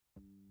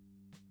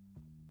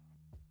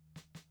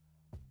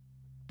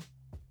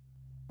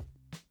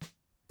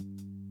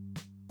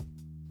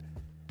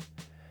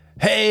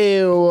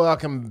Hey,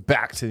 welcome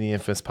back to the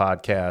Infamous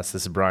Podcast.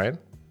 This is Brian.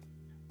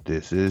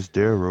 This is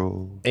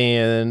Daryl.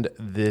 And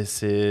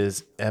this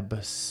is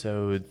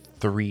episode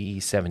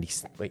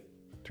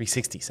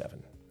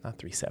 367. Not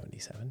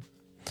 377.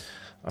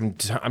 I'm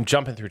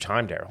jumping through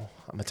time, Daryl.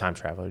 I'm a time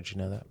traveler. Did you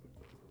know that?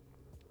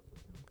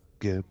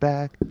 Get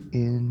back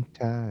in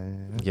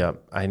time. Yep.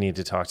 I need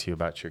to talk to you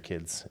about your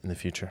kids in the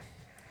future.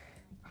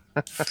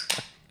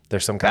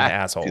 They're some kind of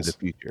assholes. To the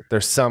future.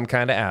 They're some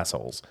kind of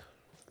assholes.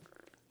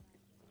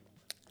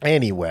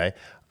 Anyway,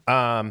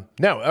 no,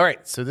 all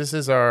right. So this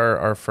is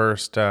our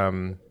first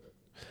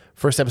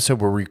episode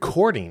we're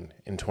recording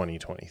in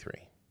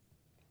 2023.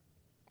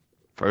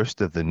 First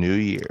of the new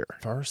year.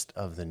 First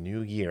of the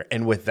new year.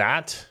 And with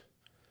that,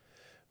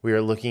 we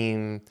are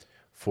looking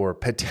for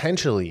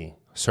potentially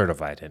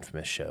certified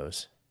Infamous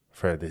shows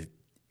for the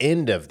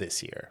end of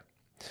this year.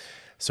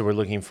 So we're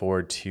looking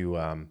forward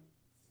to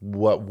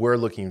what we're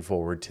looking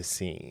forward to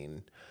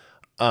seeing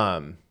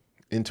in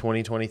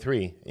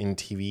 2023 in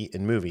TV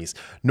and movies.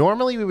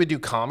 Normally we would do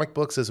comic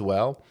books as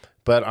well,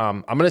 but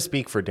I'm going to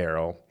speak for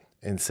Daryl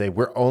and say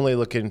we're only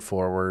looking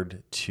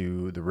forward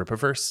to the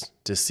Rippaverse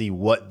to see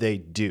what they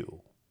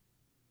do.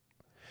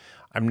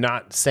 I'm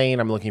not saying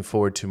I'm looking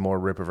forward to more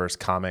Rippaverse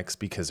comics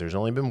because there's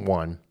only been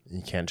one.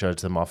 You can't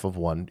judge them off of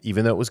one,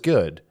 even though it was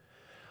good.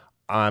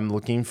 I'm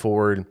looking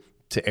forward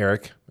to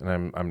Eric,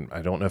 and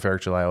I don't know if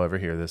Eric July will ever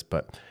hear this,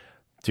 but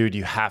dude,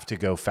 you have to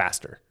go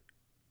faster.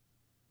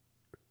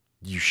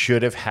 You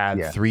should have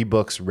had 3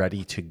 books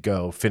ready to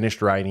go,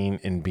 finished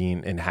writing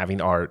and having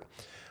art,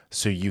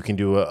 so you can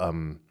do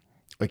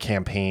a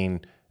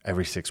campaign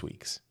every 6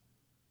 weeks.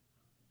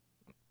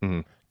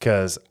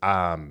 Because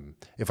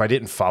if I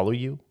didn't follow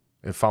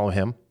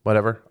him,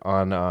 whatever,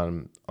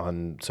 on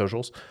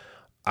socials,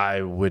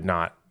 I would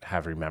not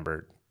have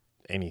remembered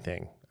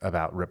anything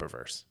about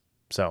Rippaverse.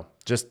 So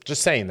just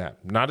saying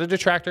that. Not a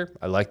detractor.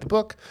 I like the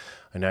book.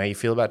 I know how you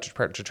feel about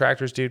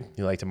detractors, dude.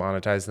 You like to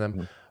monetize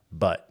them,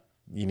 but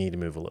you need to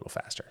move a little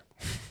faster.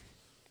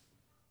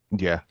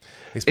 Yeah.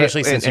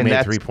 Especially since you made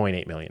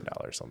 $3.8 million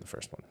on the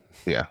first one.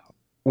 Yeah.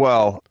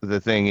 Well,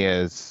 the thing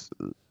is,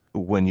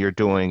 when you're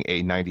doing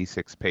a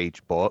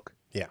 96-page book,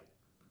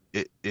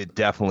 it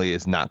definitely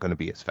is not going to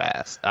be as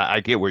fast. I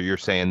get what you're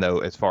saying, though,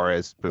 as far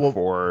as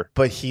before. Well,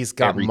 but he's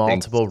got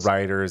multiple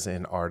writers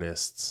and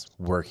artists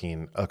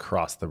working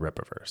across the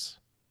Rippaverse.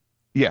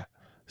 Yeah.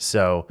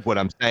 So what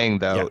I'm saying,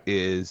 though,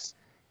 is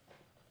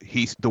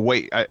he's the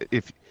way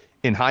if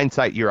in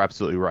hindsight, you're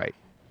absolutely right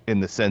in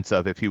the sense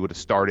of if he would have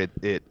started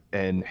it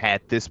and had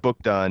this book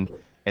done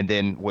and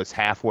then was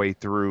halfway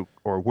through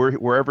or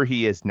wherever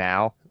he is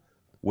now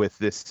with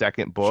this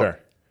second book, sure,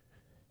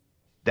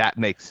 that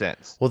makes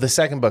sense. Well, the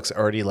second book's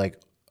already like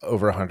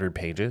over 100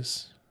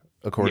 pages,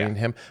 according to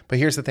him. But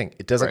here's the thing.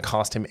 It doesn't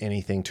cost him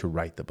anything to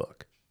write the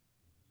book.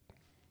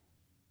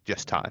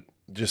 Just time.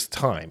 Just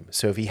time.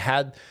 So if he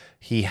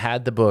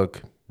had the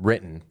book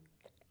written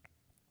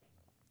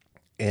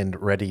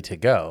and ready to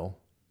go,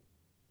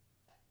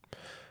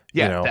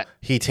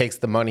 he takes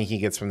the money he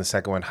gets from the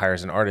second one,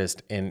 hires an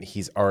artist, and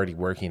he's already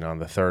working on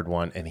the third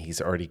one, and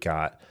he's already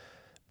got.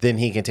 Then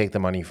he can take the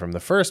money from the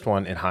first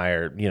one and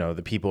hire,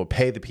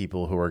 pay the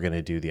people who are going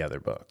to do the other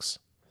books.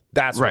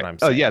 That's what I'm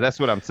saying. Oh yeah, that's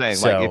what I'm saying.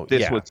 So, like if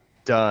this was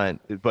done,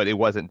 but it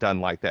wasn't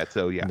done like that.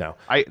 So yeah,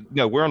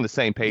 we're on the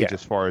same page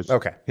as far as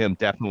him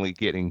definitely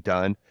getting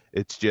done.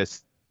 It's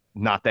just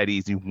not that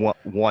easy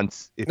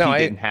once if he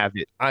didn't have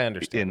it. I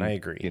understand. I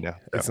agree.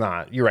 It's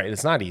not. You're right.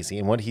 It's not easy,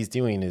 and what he's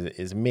doing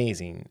is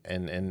amazing,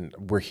 and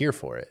we're here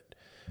for it.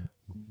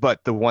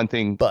 But the one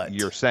thing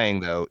you're saying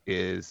though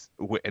is,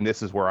 and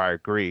this is where I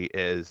agree,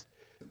 is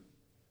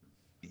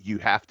you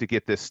have to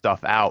get this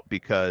stuff out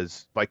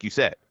because, like you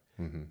said,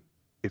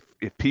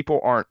 if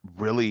people aren't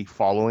really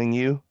following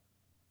you,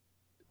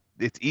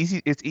 it's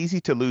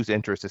easy to lose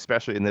interest,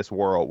 especially in this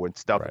world when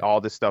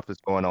all this stuff is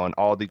going on,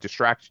 all the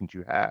distractions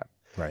you have.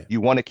 Right.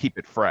 You want to keep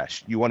it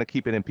fresh. You want to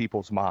keep it in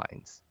people's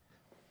minds.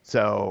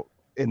 So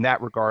in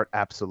that regard,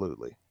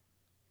 absolutely.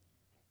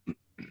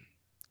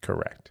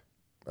 Correct.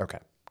 Okay,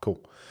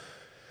 cool.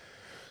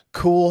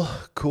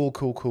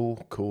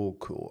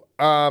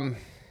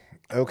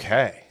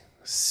 Okay.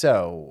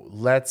 So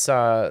let's,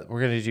 we're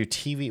going to do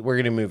TV. We're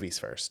going to do movies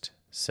first.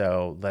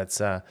 So let's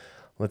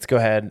go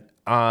ahead.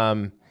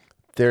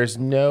 There's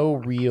no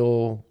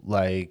real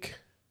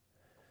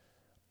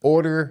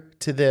order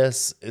to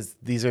this.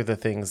 These are the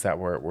things that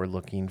we're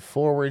looking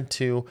forward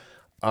to.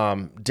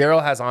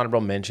 Daryl has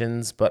honorable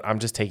mentions, but I'm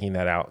just taking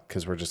that out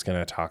because we're just going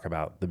to talk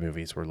about the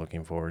movies we're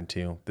looking forward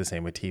to. The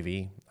same with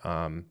TV.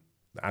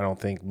 I don't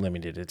think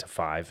limited it to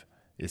 5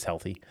 is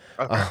healthy.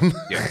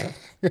 Okay.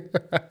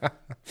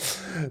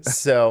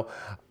 So,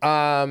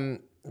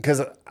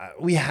 because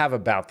we have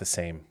about the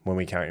same when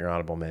we count your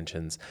honorable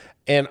mentions.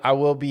 And I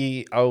will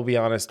be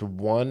honest,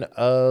 one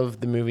of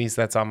the movies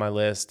that's on my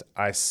list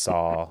I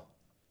saw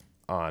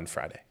on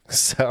Friday.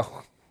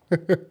 So,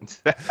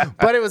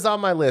 but it was on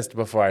my list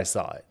before I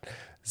saw it.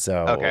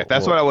 So okay,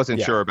 that's what I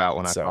wasn't sure about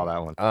when I saw that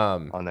one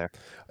on there.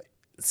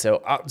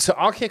 So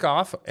I'll kick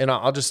off, and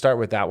I'll just start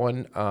with that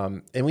one.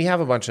 And we have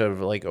a bunch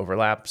of like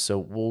overlap, so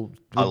we'll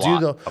do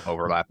the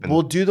overlap.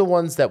 We'll do the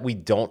ones that we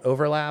don't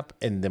overlap,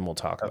 and then we'll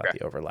talk about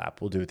the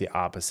overlap. We'll do it the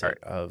opposite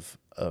of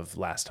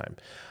last time.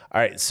 All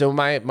right. So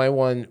my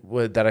one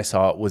that I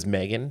saw was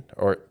Megan,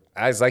 or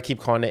as I keep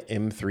calling it,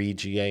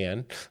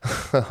 M3GAN.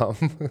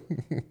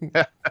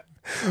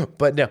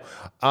 But no.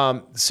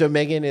 So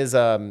Megan is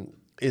the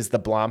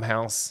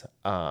Blumhouse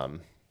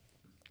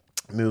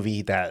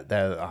movie that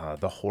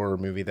the horror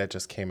movie that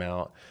just came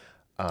out.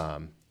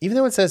 Even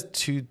though it says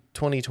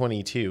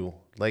 2022,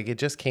 like it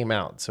just came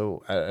out,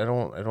 so I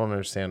don't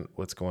understand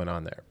what's going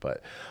on there.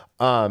 But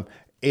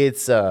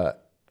it's a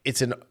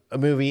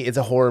movie. It's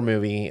a horror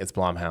movie. It's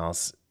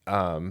Blumhouse.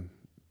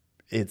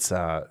 It's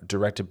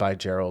directed by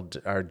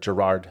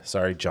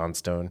Gerard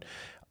Johnstone,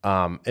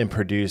 and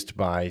produced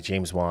by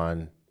James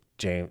Wan,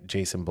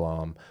 Jason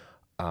Blum.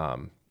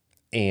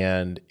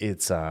 And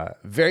it's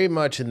very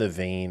much in the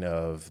vein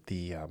of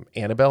the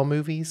Annabelle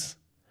movies.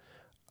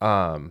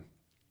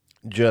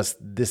 Just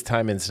this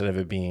time, instead of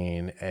it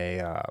being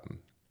a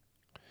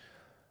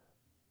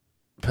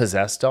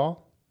possessed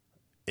doll,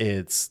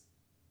 it's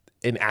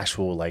an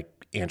actual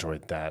like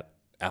android that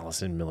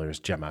Allison Miller's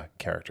Gemma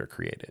character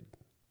created.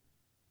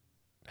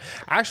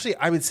 Actually,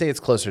 I would say it's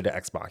closer to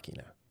Ex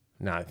Machina,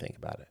 now I think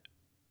about it.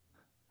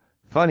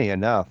 Funny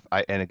enough,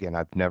 and again,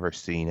 I've never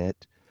seen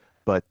it,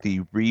 but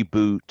the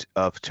reboot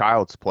of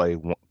Child's Play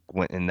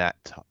went in that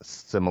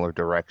similar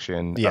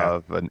direction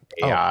of an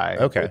AI.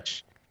 Oh, okay.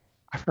 Which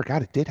I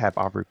forgot it did have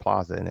Aubrey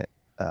Plaza in it,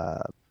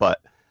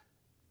 but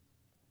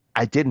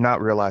I did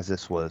not realize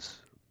this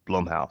was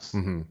Blumhouse.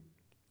 Mm-hmm.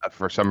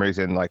 For some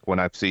reason, like when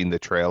I've seen the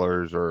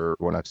trailers or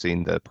when I've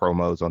seen the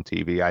promos on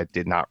TV, I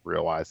did not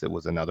realize it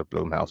was another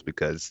Blumhouse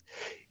because,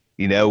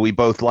 we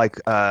both like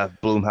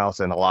Blumhouse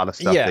and a lot of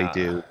stuff they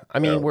do. I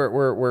mean,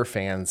 we're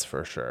fans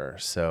for sure.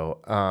 So,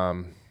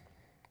 oh,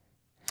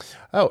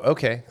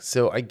 okay.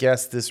 So I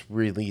guess this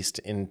released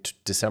on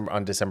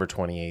December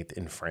 28th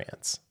in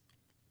France.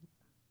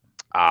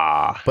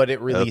 But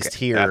it released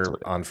here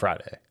on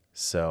Friday.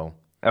 So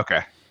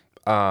okay.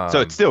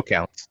 So it still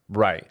counts,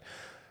 right?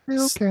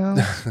 Still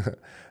counts.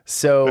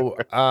 So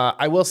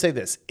I will say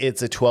this: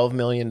 it's a $12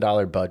 million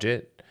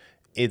budget.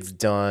 It's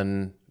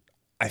done,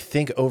 I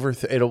think,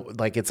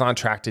 it's on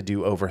track to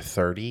do over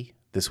 30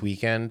 this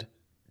weekend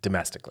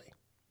domestically.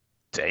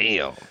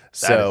 Damn,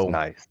 that is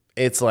nice.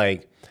 It's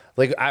like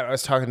I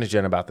was talking to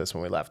Jen about this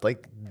when we left.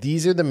 Like,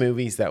 these are the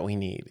movies that we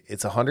need.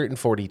 It's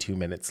 142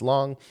 minutes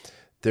long.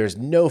 There's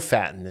no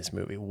fat in this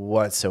movie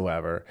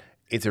whatsoever.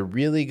 It's a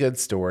really good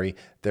story.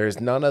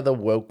 There's none of the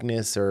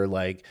wokeness or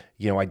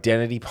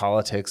identity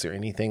politics or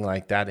anything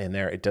like that in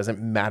there. It doesn't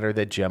matter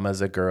that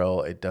Gemma's a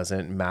girl. It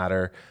doesn't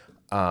matter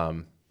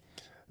what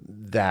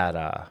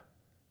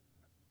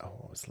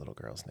was the little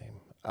girl's name?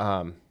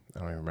 I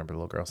don't even remember the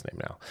little girl's name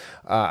now.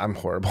 I'm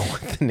horrible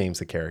with the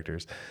names of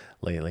characters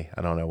lately.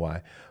 I don't know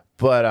why.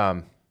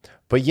 But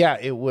yeah,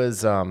 it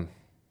was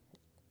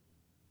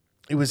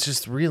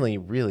just really,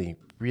 really,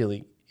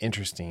 really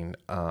interesting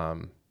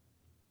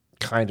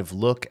kind of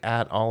look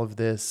at all of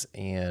this,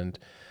 and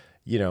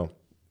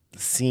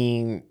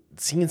seeing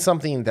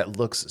something that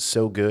looks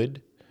so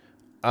good.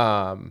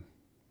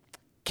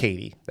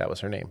 Katie, that was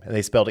her name, and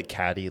they spelled it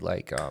Caddy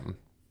like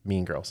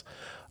Mean Girls.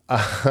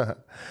 I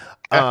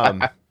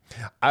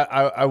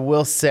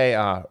will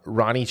say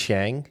Ronnie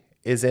Chang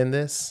is in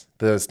this,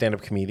 the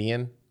stand-up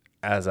comedian,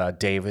 as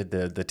David,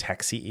 the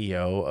tech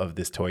CEO of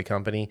this toy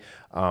company,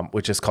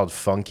 which is called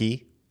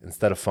Funky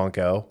instead of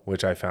Funko,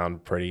 which I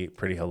found pretty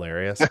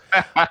hilarious.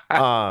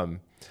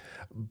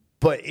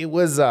 But it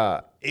was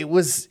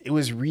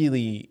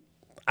really,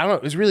 I don't know,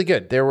 it was really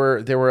good. There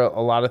were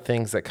a lot of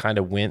things that kind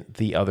of went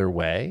the other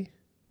way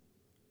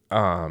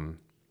than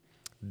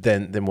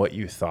what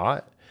you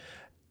thought.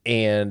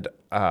 And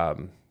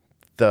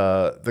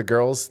the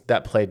girls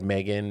that played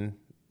Megan,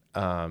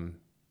 and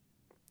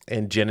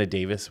Jenna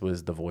Davis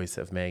was the voice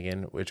of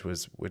Megan, which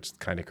is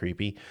kind of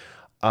creepy.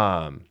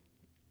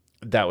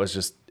 That was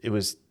just, it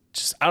was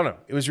just, I don't know.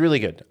 It was really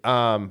good.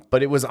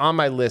 But it was on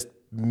my list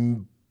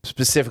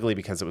specifically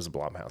because it was a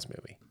Blumhouse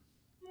movie.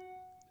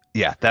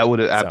 Yeah, that would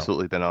have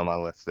absolutely been on my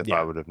list if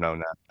I would have known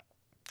that.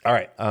 All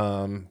right.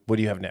 What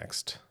do you have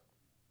next?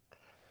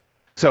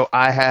 So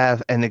I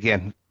have, and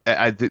again,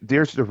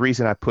 there's the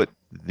reason I put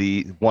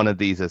one of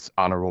these as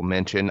honorable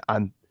mention.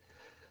 And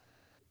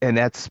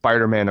that's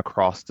Spider-Man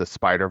Across the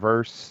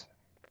Spider-Verse.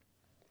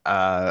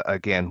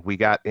 Again, we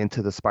got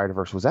into the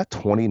Spider-Verse. Was that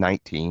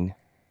 2019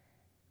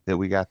 that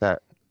we got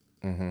that?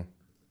 Mm-hmm.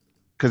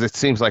 Because it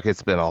seems like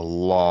it's been a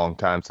long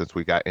time since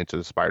we got into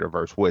the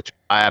Spider-Verse, which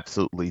I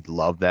absolutely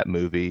love that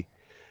movie.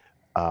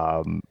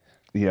 I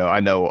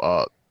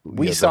know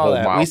we saw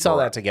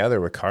that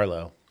together with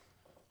Carlo.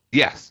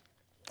 Yes.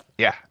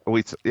 Yeah,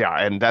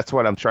 and that's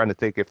what I'm trying to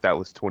think if that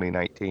was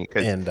 2019,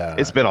 because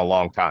it's been a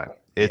long time.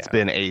 It's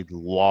been a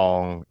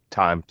long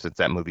time since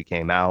that movie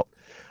came out.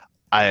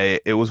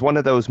 It was one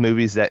of those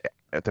movies that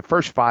at the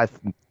first 5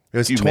 it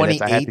was few 2018,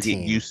 minutes I had to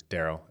get used.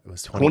 Daryl, it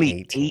was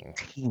 2018.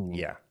 2018.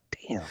 Yeah.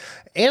 damn.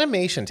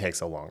 Animation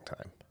takes a long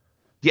time.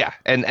 Yeah,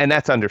 and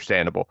that's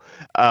understandable.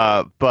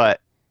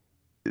 But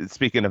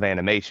speaking of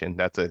animation,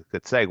 that's a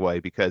good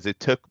segue because it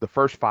took the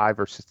first 5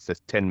 or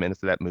 10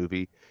 minutes of that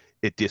movie.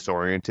 It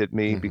disoriented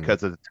me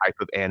because of the type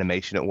of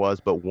animation it was.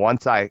 But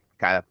once I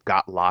kind of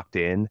got locked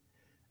in,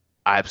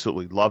 I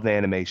absolutely love the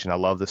animation. I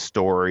love the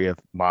story of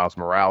Miles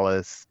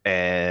Morales,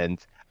 and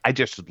I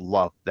just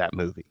love that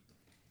movie.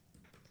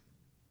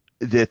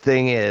 The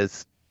thing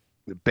is,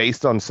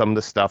 based on some of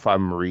the stuff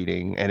I'm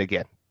reading, and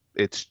again,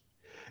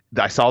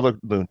 I saw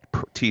the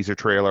teaser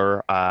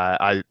trailer.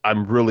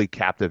 I'm really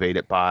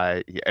captivated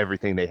by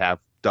everything they have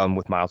done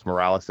with Miles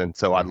Morales, and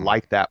so I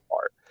like that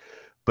part.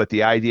 But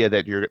the idea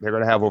that they're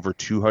going to have over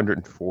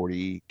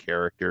 240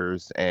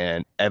 characters,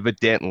 and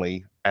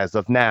evidently, as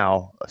of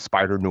now,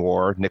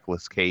 Spider-Noir,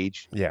 Nicolas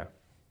Cage,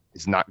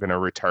 is not going to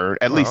return.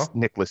 At least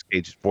Nicolas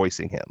Cage is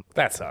voicing him.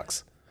 That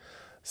sucks.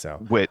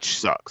 Which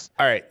sucks.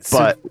 All right,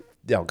 but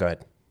go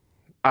ahead.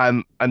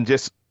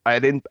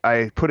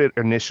 I put it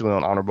initially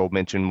on honorable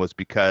mention was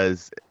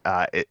because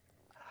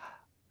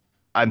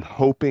I'm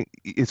hoping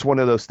it's one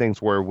of those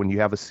things where when you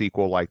have a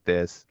sequel like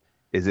this,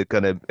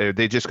 are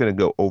they just gonna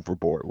go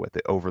overboard with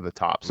it, over the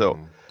top? So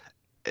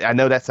I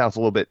know that sounds a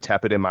little bit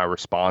tepid in my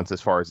response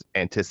as far as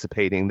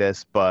anticipating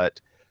this,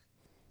 but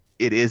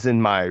it is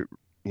in my,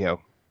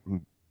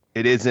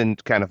 it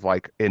isn't kind of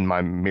like in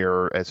my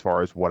mirror as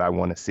far as what I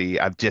want to see.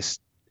 I'm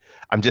just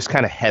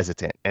kind of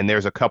hesitant. And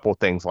there's a couple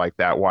things like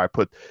that where I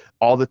put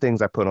all the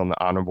things I put on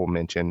the honorable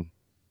mention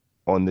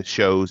on the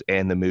shows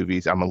and the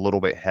movies. I'm a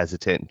little bit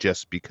hesitant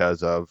just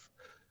because of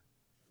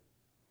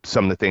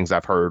some of the things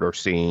I've heard or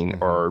seen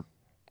or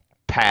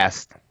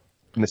past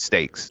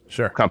mistakes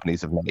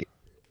companies have made.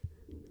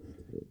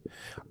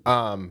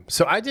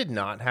 So I did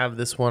not have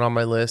this one on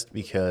my list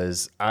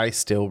because I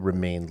still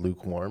remain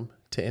lukewarm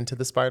to Into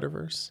the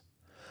Spider-Verse.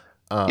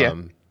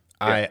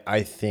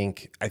 I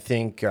think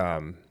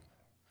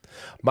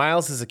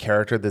Miles is a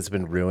character that's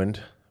been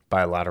ruined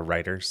by a lot of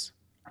writers.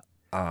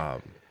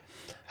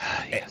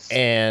 Yes.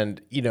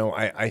 And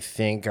I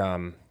think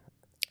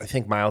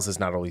Miles is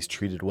not always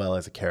treated well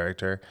as a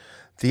character.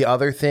 The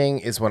other thing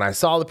is when I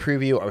saw the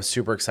preview, I was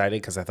super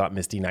excited because I thought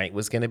Misty Knight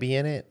was going to be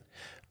in it,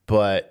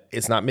 but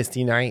it's not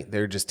Misty Knight.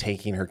 They're just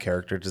taking her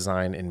character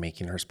design and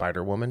making her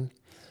Spider-Woman,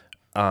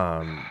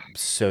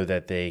 so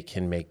that they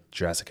can make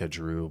Jessica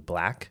Drew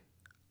black.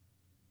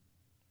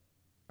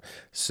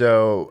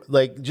 So,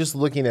 just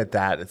looking at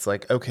that, it's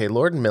like, okay,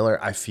 Lord and Miller,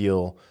 I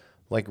feel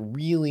like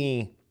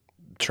really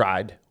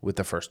tried with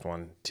the first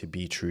one to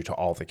be true to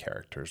all the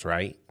characters,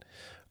 right?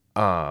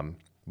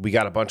 We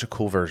got a bunch of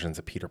cool versions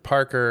of Peter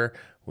Parker.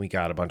 We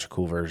got a bunch of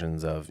cool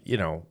versions of,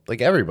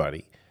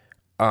 everybody.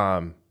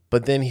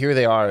 But then here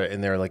they are,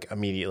 and they're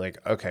immediately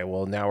okay,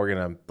 well, now we're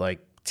going to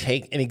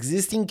take an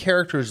existing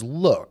character's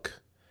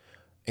look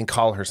and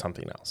call her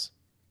something else.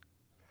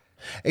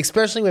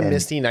 Especially when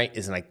Misty Knight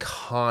is an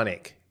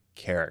iconic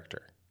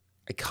character.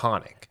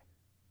 Iconic.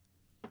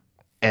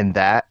 And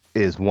that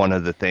is one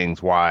of the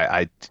things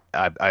why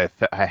I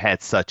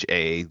had such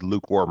a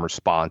lukewarm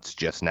response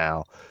just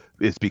now,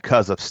 is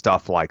because of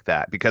stuff like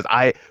that. Because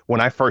when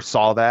I first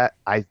saw that,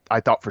 I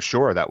thought for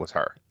sure that was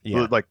her.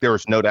 Yeah. There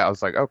was no doubt. I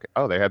was like, okay,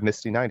 they have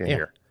Misty Knight in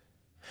here.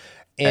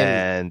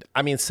 And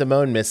I mean,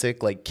 Simone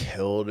Missick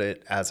killed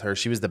it as her.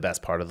 She was the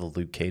best part of the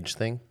Luke Cage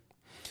thing.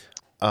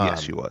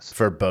 Yes, she was.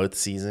 For both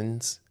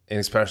seasons, and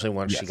especially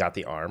once she got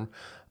the arm.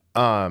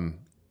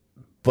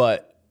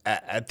 But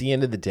at the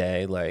end of the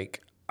day,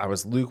 I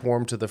was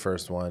lukewarm to the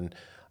first one.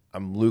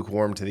 I'm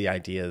lukewarm to the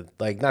idea,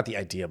 not the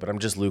idea, but I'm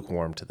just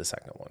lukewarm to the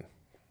second one.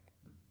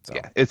 So.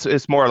 Yeah,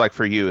 it's more like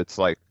for you, it's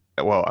like,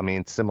 well, I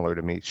mean, similar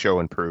to me, show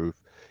and prove.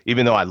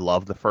 Even though I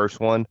love the first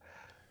one,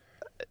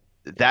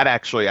 that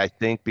actually, I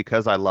think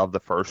because I love the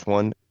first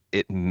one,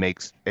 it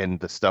makes, and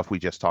the stuff we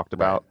just talked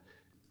about,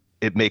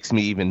 it makes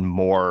me even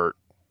more,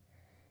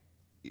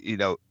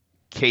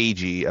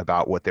 cagey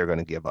about what they're going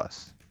to give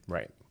us.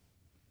 Right.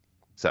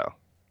 So.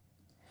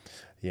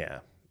 Yeah.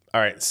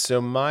 All right. So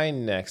my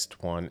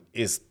next one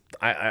is,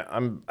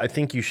 I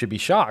think you should be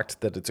shocked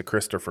that it's a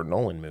Christopher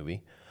Nolan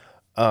movie.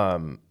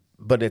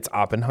 But it's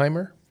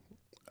Oppenheimer,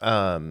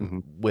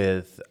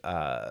 with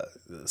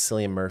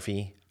Cillian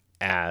Murphy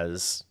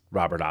as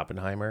Robert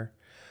Oppenheimer.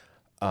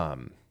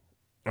 I'm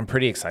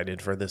pretty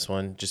excited for this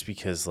one just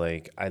because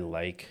I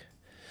like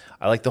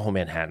the whole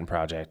Manhattan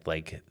Project,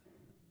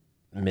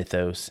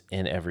 mythos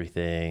and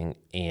everything,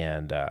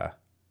 and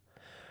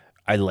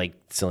I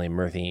like Cillian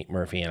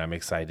Murphy, and I'm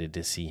excited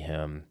to see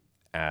him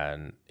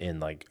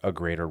in a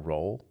greater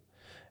role.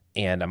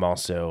 And I'm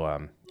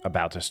also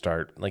about to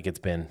start,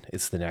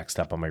 it's the next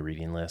up on my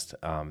reading list,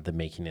 The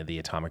Making of the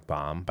Atomic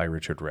Bomb by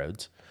Richard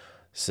Rhodes.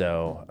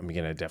 So I'm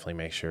going to definitely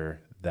make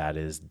sure that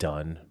is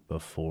done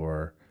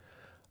before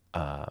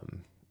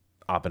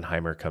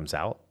Oppenheimer comes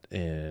out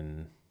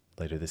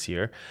later this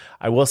year.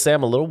 I will say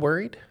I'm a little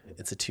worried.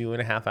 It's a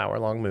 2.5 hour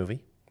long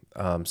movie.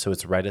 So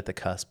it's right at the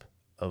cusp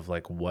of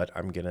what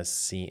I'm going to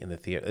see in the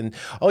theater. And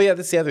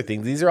that's the other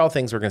thing. These are all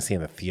things we're going to see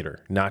in the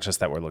theater, not just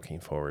that we're looking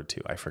forward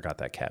to. I forgot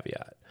that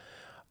caveat.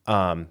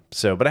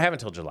 But I have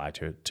until July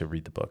to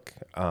read the book.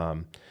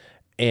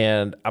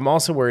 And I'm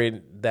also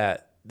worried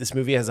that this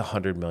movie has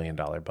 $100 million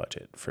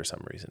budget for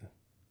some reason.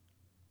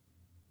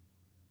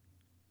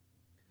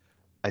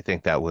 I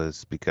think that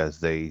was because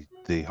the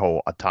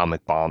whole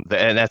atomic bomb,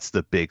 and that's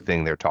the big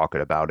thing they're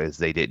talking about, is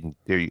they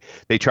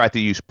tried to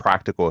use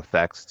practical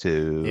effects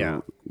to.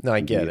 Yeah, no, I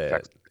get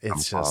it.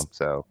 It's just,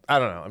 so I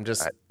don't know. I'm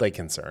just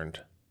concerned.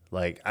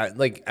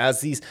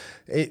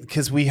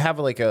 Because we have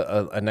like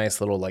a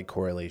nice little like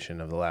correlation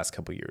of the last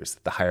couple of years.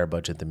 The higher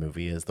budget the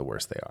movie is, the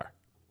worse they are.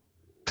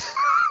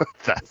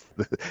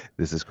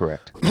 This is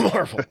correct.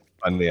 Marvel.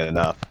 Funnily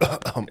enough.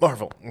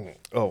 Marvel.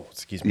 Oh,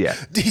 excuse me. Yeah.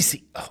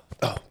 DC.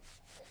 Oh.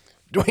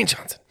 Dwayne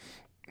Johnson.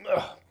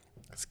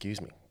 Excuse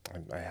me.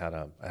 I had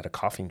a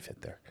coughing fit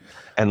there.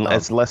 And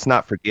let's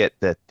not forget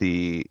that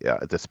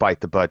despite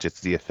the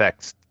budgets, the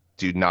effects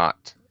do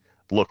not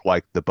look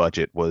like the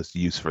budget was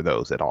used for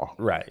those at all.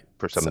 Right.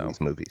 For some of these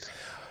movies.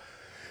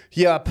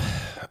 Yep.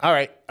 All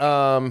right.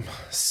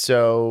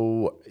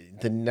 So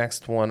the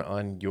next one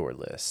on your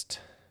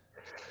list.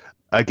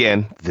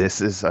 Again, this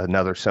is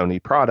another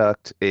Sony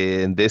product,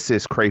 and this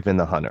is Kraven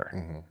the Hunter.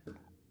 Mm-hmm.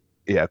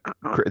 Yeah,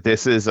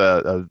 this is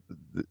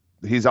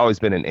he's always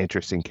been an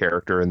interesting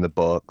character in the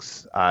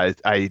books.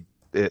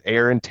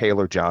 Aaron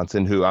Taylor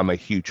Johnson, who I'm a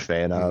huge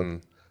fan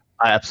of,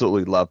 I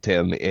absolutely loved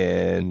him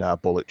in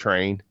Bullet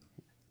Train,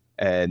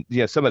 and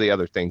some of the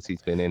other things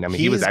he's been in. I mean,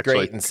 he was actually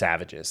great in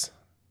Savages.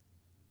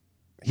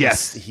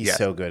 He's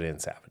so good in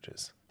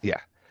Savages.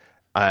 Yeah.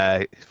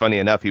 Funny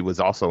enough, he was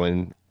also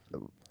in.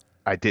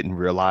 I didn't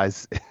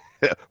realize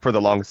for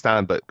the longest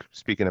time, but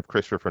speaking of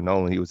Christopher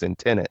Nolan, he was in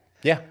Tenet.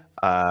 Yeah.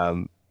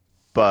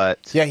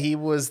 But yeah, he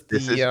was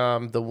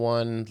the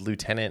one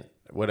lieutenant,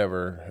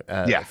 whatever,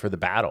 for the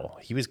battle.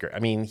 He was great. I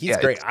mean, he's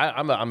great.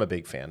 I'm a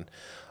big fan.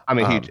 I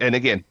mean, and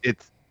again,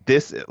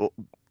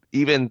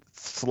 even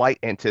slight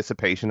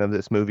anticipation of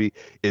this movie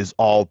is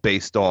all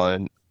based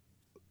on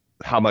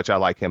how much I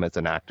like him as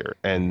an actor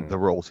and the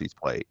roles he's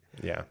played.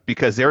 Yeah.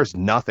 Because there's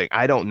nothing.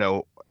 I don't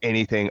know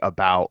anything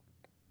about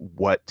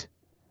what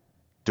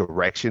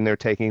direction they're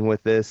taking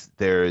with this.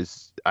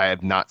 I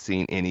have not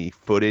seen any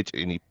footage,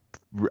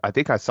 I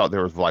think I saw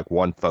there was like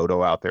one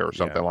photo out there or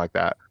something like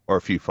that, or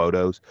a few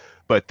photos,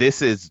 but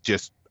this is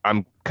just,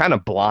 I'm kind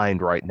of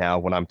blind right now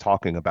when I'm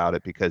talking about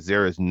it because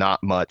there is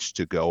not much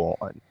to go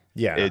on.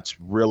 Yeah. It's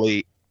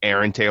really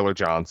Aaron Taylor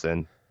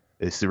Johnson.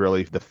 It's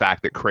really the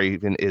fact that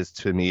Kraven is,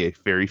 to me,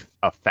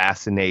 a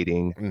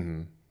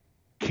fascinating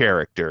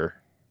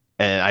character,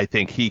 and I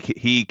think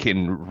he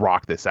can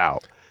rock this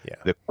out. Yeah.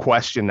 The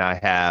question I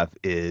have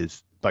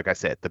is, like I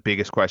said, the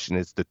biggest question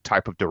is the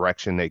type of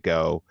direction they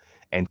go,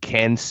 and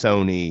can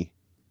Sony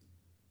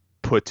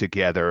put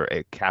together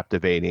a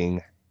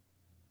captivating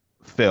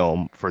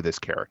film for this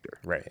character?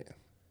 Right.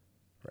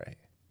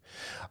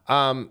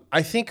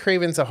 I think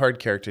Kraven's a hard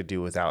character to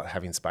do without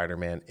having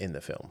Spider-Man in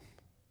the film.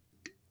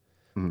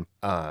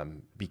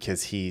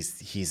 Because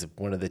he's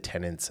one of the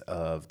tenets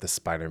of the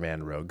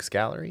Spider-Man Rogues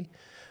Gallery.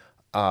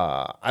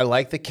 I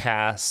like the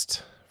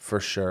cast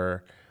for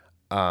sure.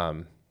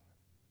 I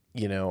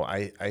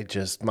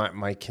just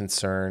my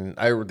concern,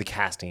 the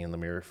casting, let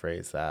me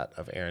rephrase that,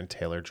 of Aaron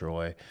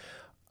Taylor-Joy,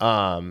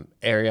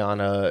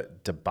 Ariana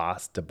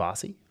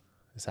DeBose,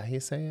 is that how you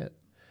say it?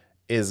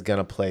 Is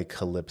gonna play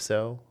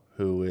Calypso,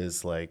 who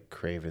is like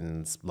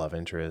Kraven's love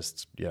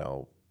interest,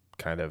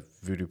 kind of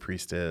voodoo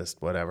priestess,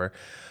 whatever.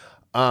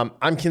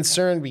 I'm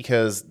concerned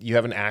because you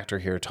have an actor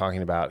here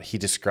talking about, he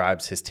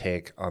describes his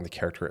take on the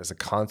character as a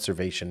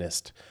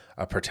conservationist,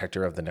 a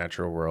protector of the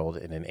natural world,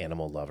 and an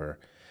animal lover.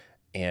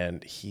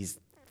 And he's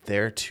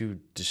there to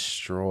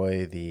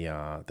destroy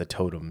the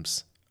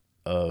totems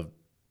of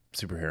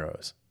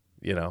superheroes,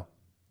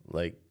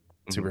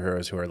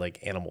 superheroes who are like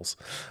animals.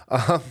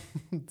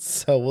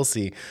 So we'll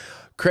see.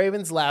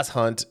 Kraven's Last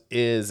Hunt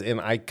is an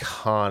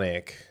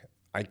iconic,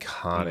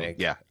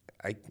 yeah.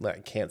 I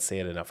can't say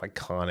it enough,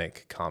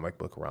 iconic comic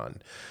book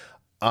run.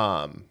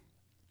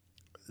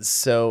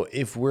 So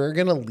if we're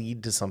going to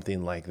lead to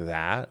something like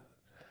that,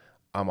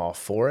 I'm all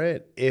for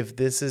it. If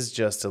this is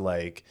just a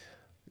like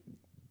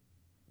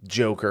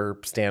Joker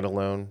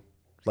standalone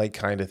like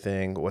kind of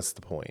thing, what's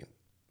the point?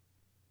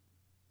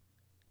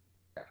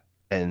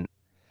 And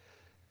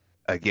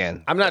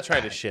again, I'm not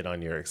trying to shit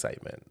on your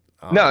excitement.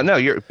 No,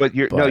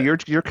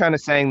 you're kind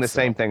of saying the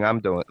same thing I'm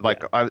doing.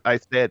 Like I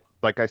said,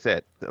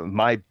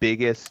 my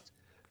biggest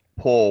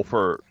pull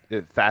for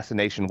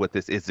fascination with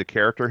this is the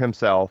character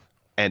himself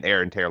and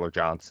Aaron Taylor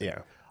Johnson. Yeah.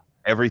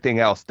 Everything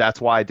else, that's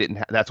why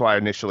I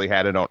initially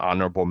had it on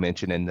honorable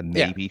mention, and the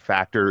maybe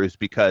factor is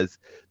because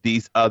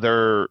these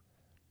other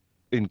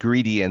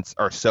ingredients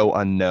are so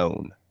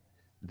unknown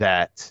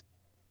that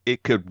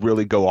it could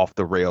really go off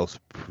the rails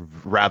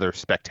rather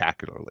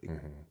spectacularly.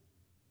 Mm-hmm.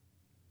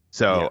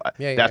 So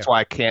that's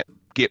why I can't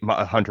get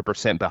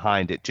 100%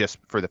 behind it, just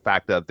for the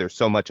fact of there's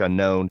so much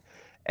unknown,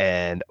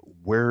 and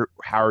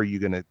how are you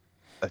going to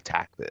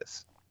attack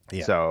this?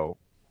 Yeah. So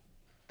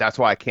that's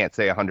why I can't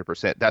say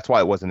 100%. That's why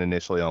it wasn't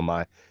initially on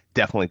my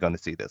definitely going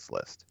to see this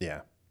list.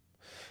 Yeah.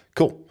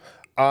 Cool.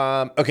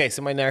 Okay,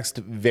 so my next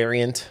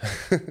variant.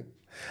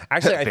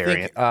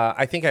 Actually,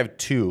 I think I have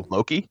two.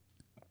 Loki?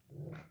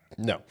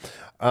 No.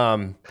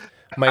 My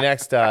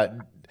next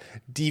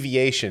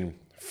deviation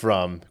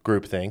from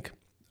groupthink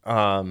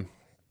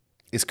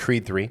is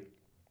Creed 3.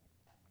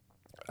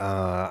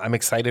 I'm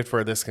excited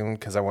for this one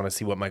because I want to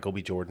see what Michael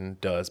B. Jordan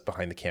does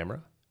behind the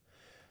camera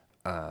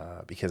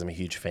because I'm a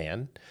huge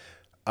fan.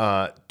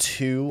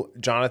 2,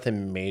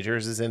 Jonathan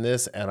Majors is in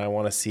this, and I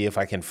want to see if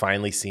I can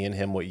finally see in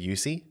him what you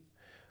see.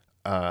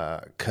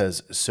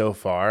 Because so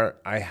far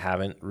I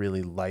haven't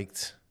really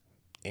liked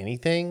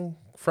anything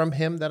from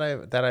him that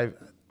I've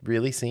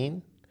really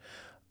seen.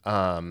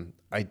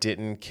 I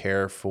didn't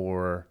care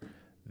for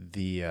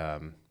the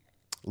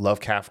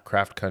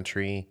Lovecraft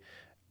Country,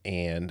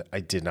 and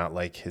I did not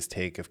like his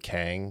take of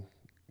Kang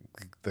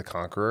the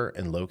Conqueror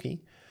and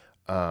Loki.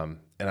 And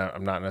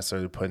I'm not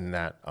necessarily putting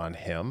that on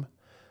him,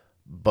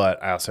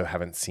 but I also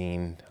haven't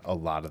seen a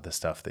lot of the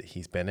stuff that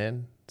he's been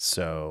in.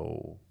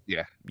 So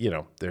yeah,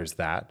 there's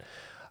that.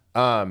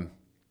 I'm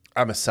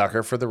a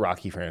sucker for the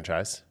Rocky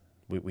franchise.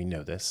 We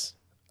know this.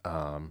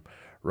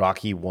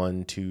 Rocky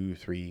 1, 2,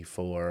 3,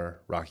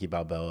 4, Rocky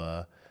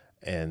Balboa,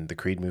 and the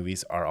Creed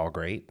movies are all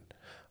great.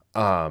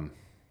 And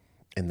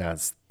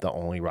that's the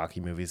only Rocky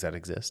movies that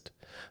exist.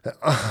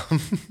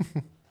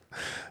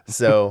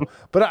 So,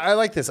 but I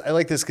like this. I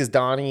like this because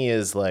Donnie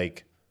is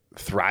like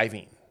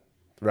thriving,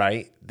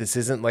 right? This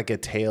isn't like a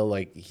tale,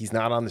 like he's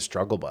not on the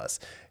struggle bus.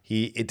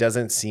 It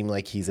doesn't seem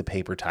like he's a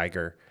paper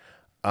tiger,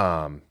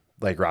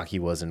 like Rocky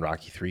was in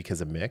Rocky 3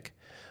 because of Mick.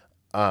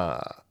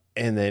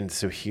 And then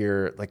so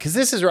here, like, because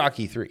this is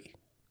Rocky 3,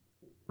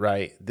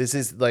 right? This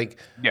is like,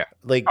 yeah,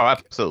 like, oh,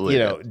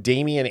 absolutely.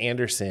 Damian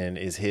Anderson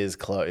is his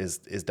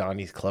is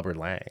Donnie's Clubber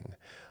Lang.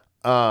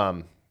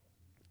 And,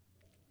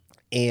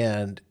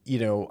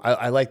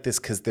 I like this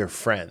because they're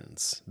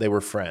friends. They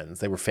were friends.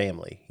 They were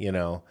family,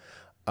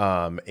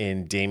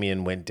 and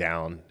Damian went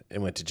down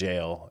and went to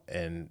jail,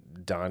 and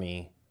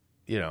Donnie,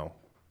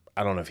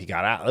 I don't know if he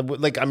got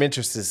out. Like, I'm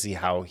interested to see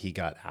how he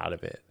got out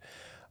of it.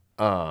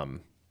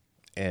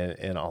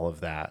 And all of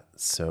that.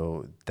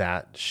 So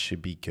that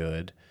should be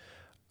good.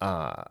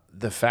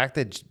 The fact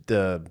that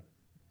the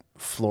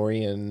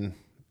Florian,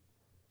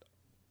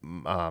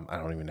 I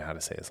don't even know how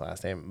to say his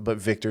last name, but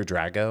Victor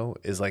Drago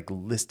is like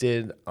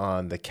listed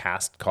on the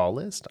cast call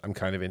list. I'm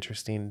kind of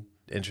interested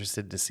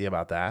to see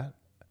about that.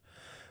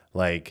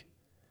 Like,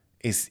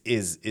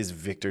 is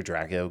Victor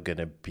Drago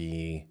gonna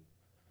be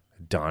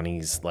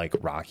Donnie's like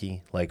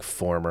Rocky, like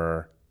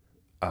former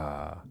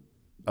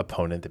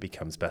opponent that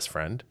becomes best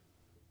friend?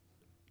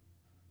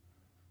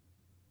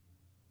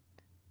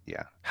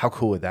 Yeah. How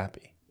cool would that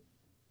be?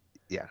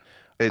 Yeah.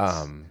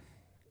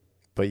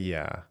 But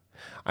yeah,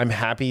 I'm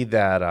happy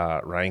that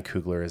Ryan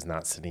Coogler is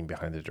not sitting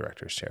behind the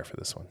director's chair for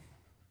this one.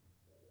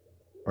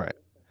 Right.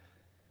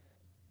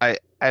 I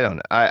don't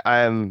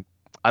know.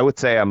 I would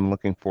say I'm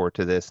looking forward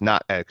to this.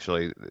 Not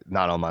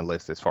on my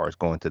list as far as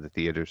going to the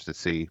theaters to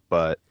see,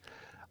 but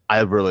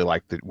I really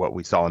liked what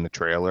we saw in the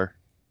trailer.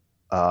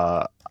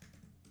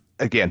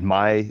 Again,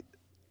 my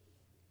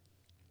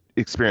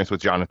experience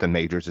with Jonathan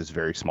Majors is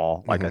very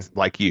small. Like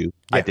like you,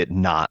 yeah. I did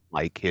not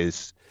like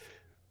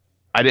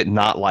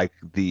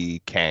the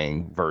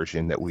Kang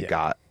version that we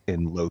got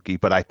in Loki,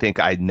 but I think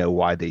I know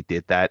why they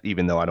did that,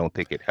 even though I don't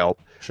think it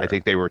helped. Sure. I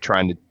think they were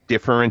trying to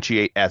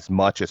differentiate as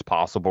much as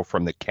possible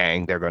from the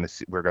Kang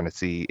we're going to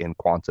see in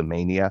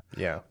Quantumania.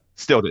 Yeah.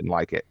 Still didn't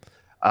like it.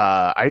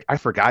 I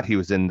forgot he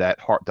was in that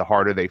The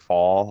Harder They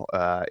Fall.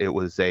 It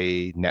was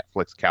a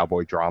Netflix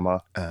cowboy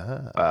drama.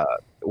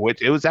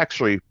 Which it was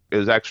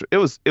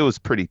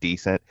pretty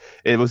decent.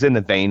 It was in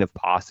the vein of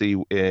Posse,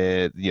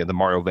 the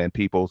Mario Van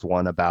Peebles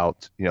one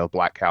about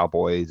black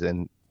cowboys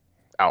and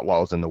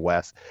outlaws in the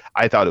West.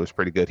 I thought it was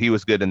pretty good. He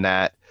was good in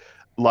that.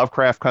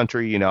 Lovecraft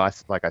Country,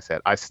 like I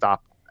said, I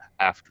stopped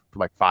after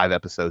like 5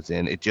 episodes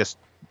in. It just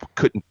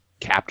couldn't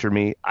capture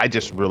me. I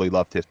just really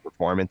loved his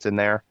performance in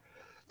there.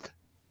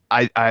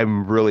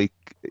 I'm really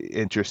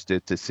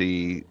interested to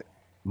see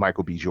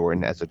Michael B.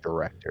 Jordan as a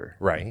director,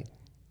 right?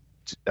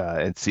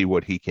 And see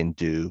what he can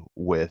do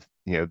with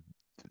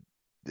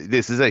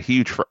this is a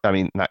huge.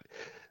 The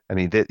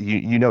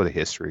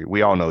history.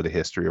 We all know the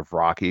history of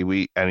Rocky.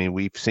 We've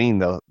seen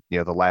the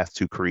last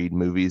 2 Creed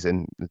movies,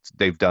 and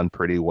they've done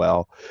pretty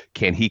well.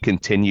 Can he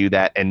continue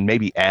that and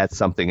maybe add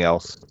something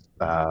else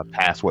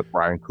past what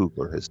Ryan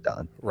Coogler has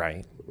done?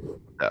 Right.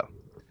 So.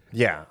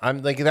 Yeah,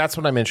 I'm like, that's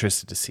what I'm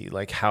interested to see.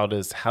 Like, how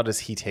does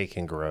he take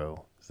and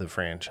grow the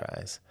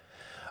franchise?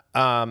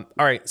 All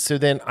right, so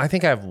then I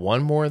think I have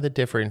one more that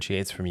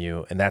differentiates from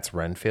you, and that's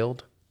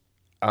Renfield,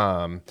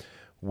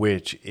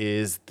 which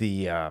is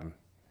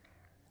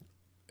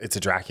it's a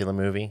Dracula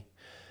movie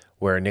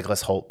where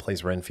Nicholas Hoult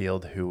plays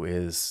Renfield, who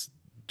is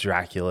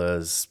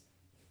Dracula's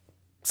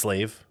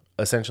slave,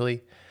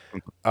 essentially,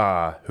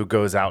 who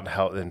goes out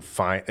and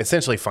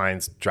essentially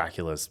finds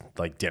Dracula's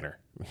like dinner.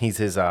 He's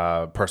his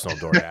personal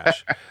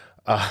DoorDash.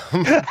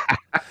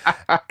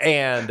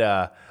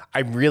 And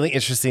I'm really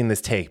interested in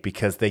this take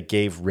because they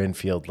gave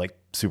Renfield like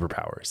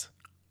superpowers.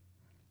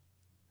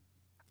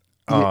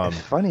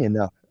 Funny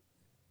enough,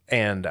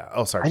 and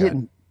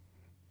sorry,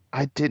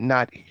 I did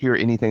not hear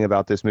anything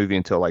about this movie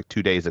until like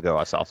 2 days ago.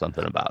 I saw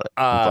something about it.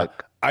 I was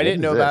like, I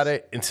didn't know about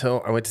it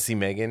until I went to see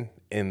Megan,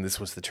 and this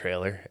was the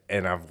trailer,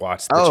 and I've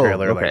watched the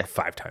trailer like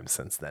 5 times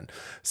since then.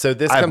 So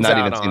this comes out on.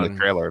 I have not even seen the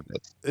trailer of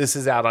this. This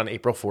is out on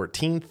April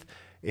 14th.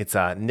 It's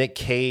Nick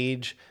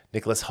Cage,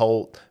 Nicholas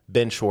Hoult,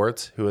 Ben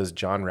Schwartz, who is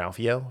John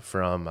Ralphio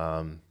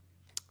from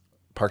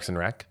Parks and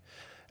Rec,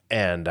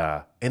 and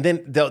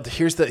then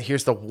here's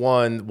the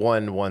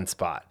one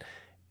spot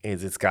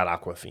is it's got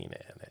Awkwafina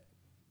in it.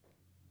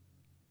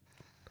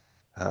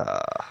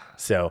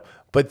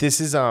 But this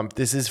is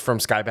from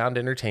Skybound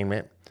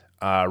Entertainment.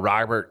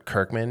 Robert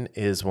Kirkman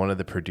is one of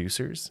the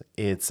producers.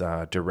 It's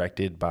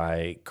directed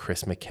by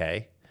Chris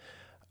McKay.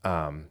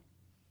 Let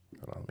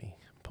me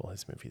pull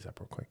his movies up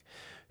real quick.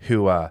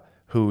 Who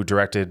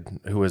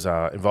was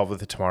involved with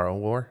the Tomorrow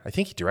War? I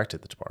think he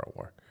directed the Tomorrow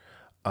War.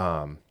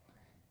 Let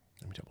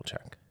me double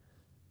check.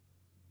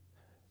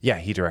 Yeah,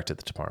 he directed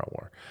the Tomorrow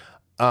War.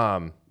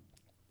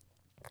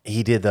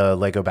 He did the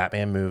Lego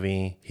Batman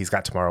movie. He's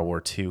got Tomorrow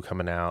War 2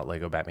 coming out,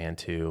 Lego Batman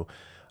 2.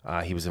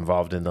 He was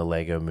involved in the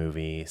Lego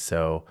movie.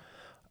 So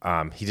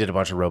he did a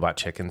bunch of Robot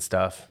Chicken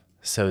stuff.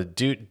 So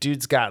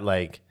dude's got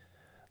like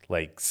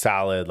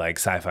solid like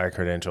sci-fi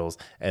credentials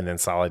and then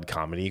solid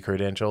comedy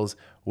credentials,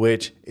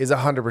 which is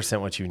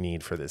 100% what you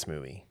need for this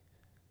movie.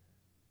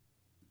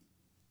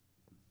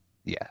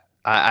 Yeah.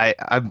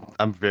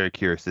 I'm very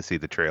curious to see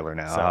the trailer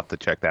now. I'll have to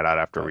check that out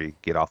after we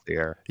get off the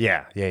air.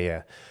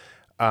 Yeah.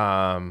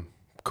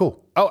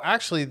 Cool. Oh,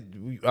 actually,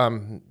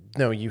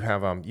 no, you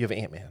have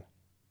Ant-Man.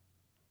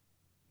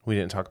 We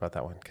didn't talk about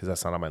that one because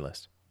that's not on my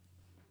list.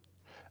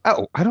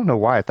 Oh, I don't know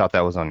why I thought that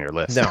was on your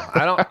list. No,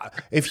 I don't.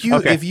 If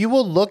you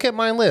will look at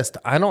my list,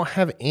 I don't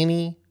have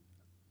any.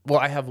 Well,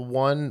 I have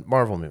one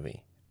Marvel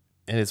movie,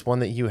 and it's one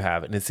that you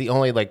have, and it's the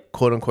only like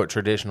quote unquote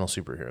traditional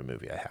superhero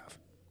movie I have.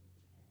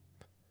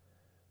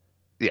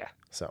 Yeah.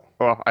 So.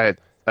 Well, I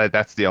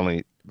that's the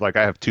only I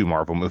have 2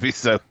 Marvel movies,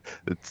 so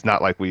it's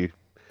not like we've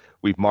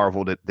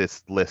marveled at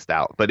this list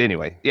out. But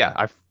anyway,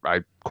 yeah,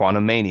 I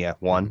Quantumania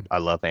 1. Mm-hmm. I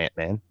love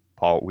Ant-Man.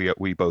 Paul,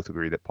 we both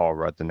agree that Paul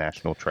Rudd's a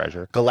national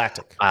treasure.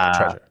 Galactic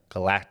treasure.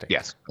 Galactic.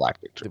 Yes,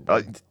 galactic.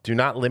 Do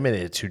not limit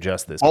it to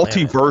just this.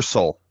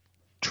 Multiversal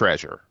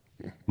treasure.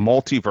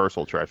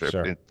 Multiversal treasure.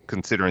 Sure.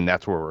 Considering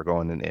that's where we're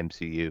going in the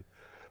MCU.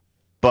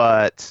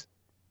 But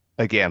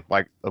again,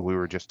 like we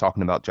were just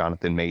talking about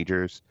Jonathan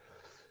Majors,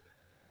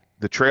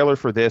 the trailer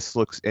for this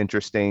looks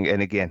interesting.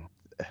 And again,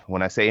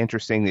 when I say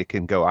interesting, it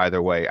can go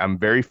either way. I'm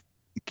very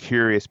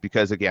curious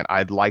because again,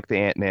 I like the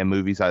Ant-Man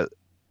movies.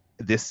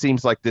 This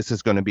seems like this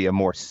is going to be a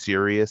more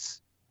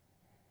serious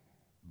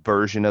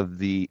version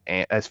of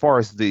as far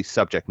as the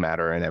subject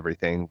matter and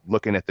everything.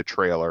 Looking at the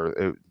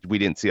trailer, we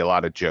didn't see a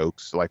lot of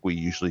jokes like we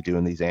usually do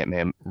in these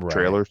Ant-Man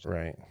trailers.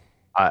 Right.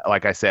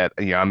 Like I said,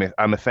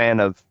 I'm a fan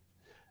of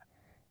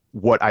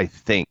what I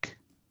think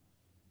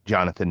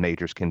Jonathan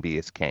Majors can be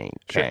as Kang.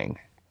 Sure.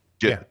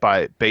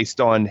 Kang,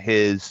 based on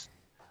his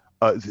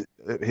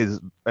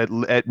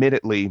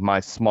admittedly my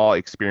small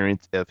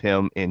experience of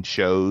him in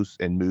shows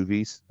and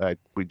movies.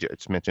 We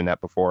just mentioned that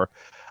before.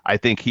 I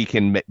think he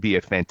can be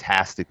a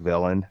fantastic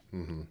villain.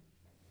 Mm-hmm.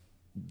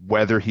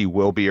 Whether he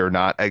will be or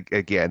not,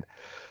 again,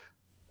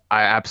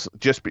 I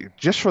absolutely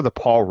just for the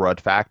Paul Rudd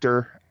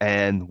factor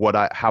and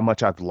how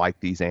much I've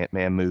liked these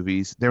Ant-Man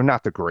movies. They're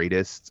not the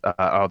greatest,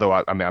 although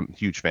I'm a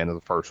huge fan of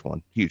the first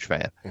one. Huge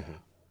fan. Mm-hmm.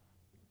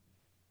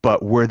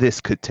 But where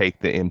this could take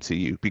the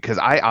MCU, because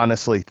I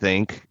honestly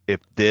think if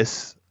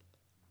this,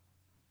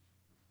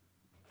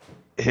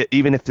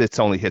 even if this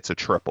only hits a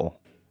triple,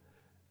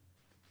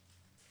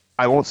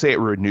 I won't say it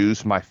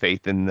renews my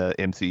faith in the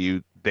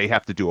MCU. They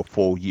have to do a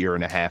full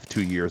 1.5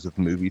 2 years of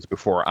movies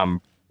before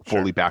I'm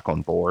fully back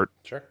on board.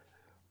 Sure.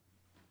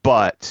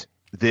 But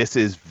this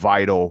is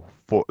vital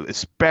for,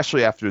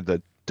 especially after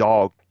the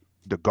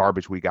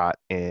garbage we got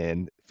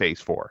in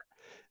Phase 4.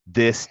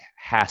 This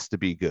has to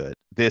be good.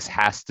 This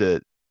has to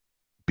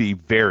be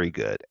very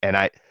good,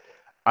 and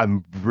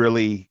I'm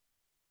really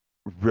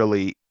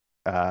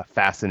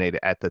fascinated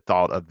at the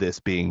thought of this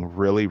being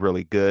really,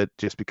 really good.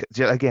 Just because,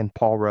 again,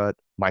 Paul Rudd,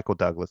 Michael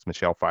Douglas,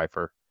 Michelle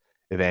Pfeiffer,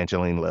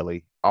 Evangeline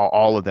Lilly,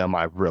 all of them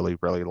I really,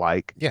 really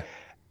like. Yeah,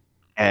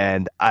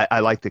 and I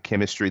like the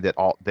chemistry that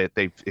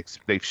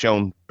they've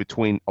shown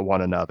between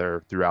one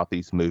another throughout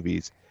these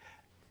movies,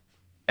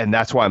 and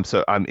that's why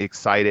I'm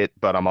excited,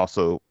 but I'm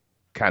also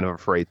kind of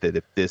afraid that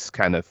if this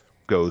kind of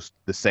goes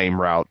the same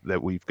route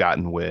that we've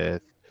gotten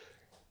with,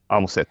 I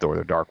almost said Thor: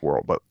 The Dark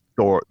World, but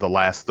the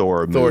last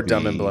Thor movie,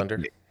 Dumb and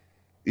Blunder.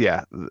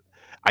 Yeah,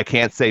 I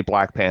can't say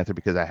Black Panther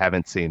because I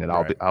haven't seen it.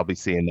 I'll be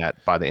seeing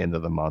that by the end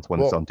of the month when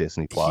it's on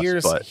Disney Plus.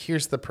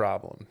 Here's the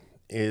problem: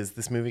 is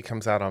this movie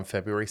comes out on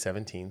February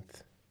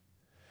 17th,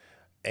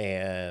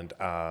 and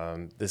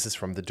this is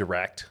from The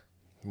Direct,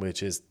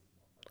 which is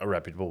a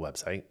reputable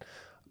website.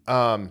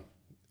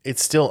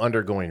 It's still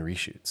undergoing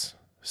reshoots.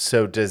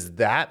 So does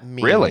that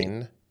mean?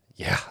 Really?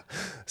 Yeah.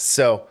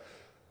 So,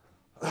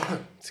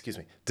 excuse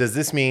me. Does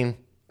this mean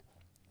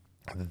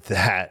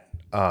that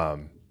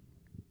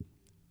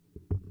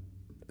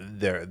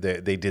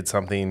they did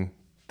something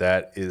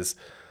that is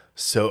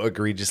so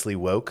egregiously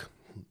woke,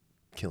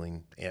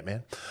 killing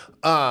Ant-Man,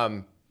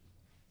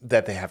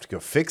 that they have to go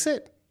fix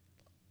it?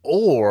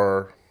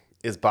 Or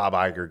is Bob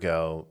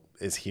Iger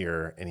is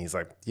here and he's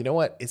like, you know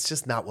what? It's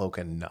just not woke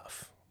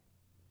enough.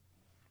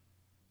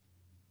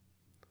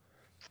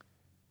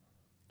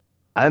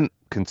 I'm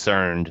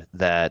concerned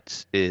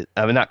that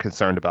I'm not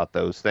concerned about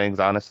those things,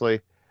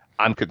 honestly.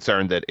 I'm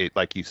concerned that it,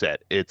 like you said,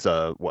 it's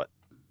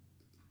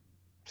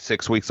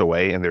 6 weeks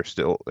away and they're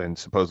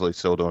supposedly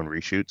still doing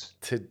reshoots.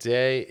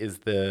 Today is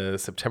the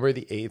September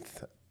the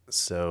 8th.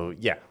 So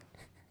yeah,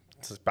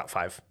 it's about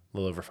a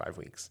little over 5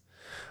 weeks.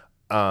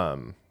 Yeah.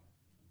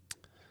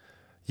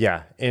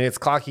 And it's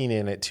clocking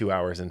in at 2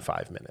 hours and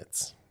 5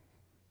 minutes.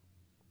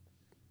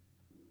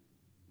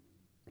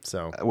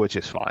 So, which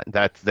is fine.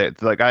 That's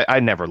like, I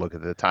never look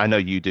at the time. I know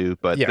you do,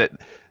 but yeah.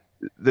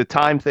 The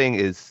time thing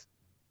is,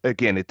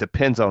 again, it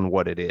depends on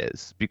what it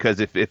is,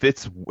 because if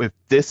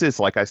this is,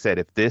 like I said,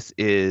 if this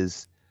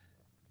is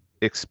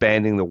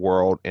expanding the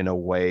world in a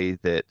way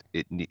that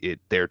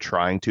they're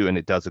trying to, and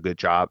it does a good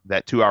job,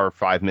 that 2 hour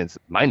 5 minutes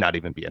might not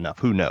even be enough.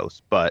 Who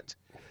knows? But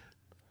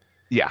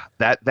yeah,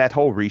 that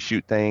whole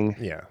reshoot thing,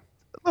 yeah,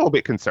 a little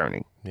bit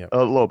concerning. Yeah, a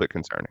little bit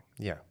concerning.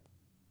 Yeah.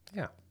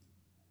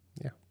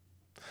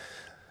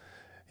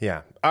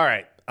 Yeah. All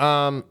right.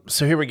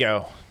 So here we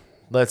go.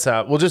 Let's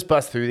we'll just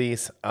bust through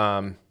these.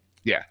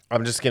 Yeah.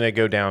 I'm just gonna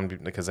go down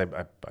because I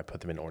put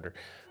them in order.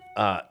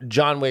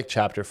 John Wick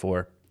Chapter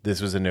 4.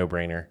 This was a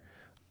no-brainer.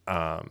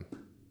 I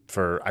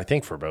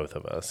think for both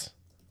of us.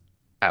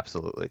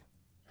 Absolutely.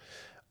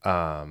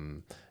 I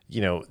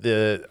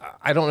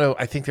don't know.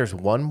 I think there's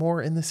one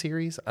more in the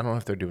series. I don't know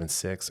if they're doing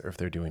 6 or if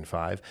they're doing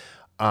 5.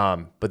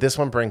 But this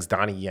one brings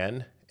Donnie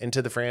Yen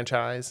into the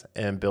franchise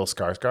and Bill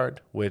Skarsgård,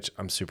 which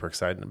I'm super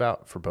excited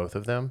about for both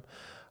of them.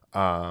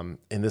 And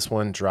this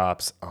one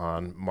drops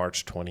on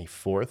March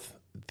 24th.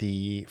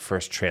 The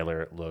first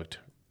trailer looked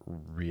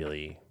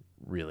really,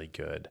 really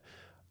good.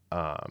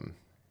 And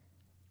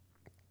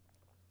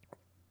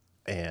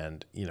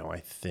I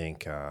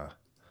think I'm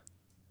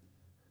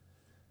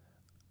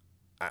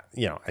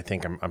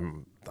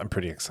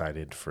pretty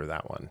excited for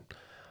that one.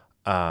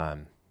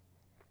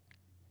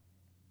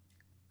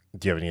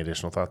 Do you have any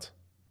additional thoughts?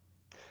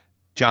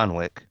 John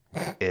Wick,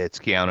 it's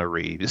Keanu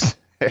Reeves.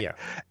 Yeah.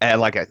 And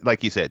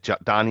like you said,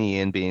 Donnie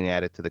Yen being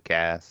added to the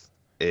cast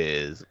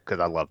is because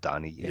I love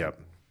Donnie Yen.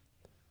 Yep.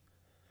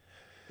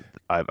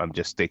 I'm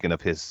just thinking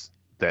of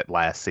that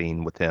last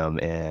scene with him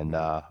and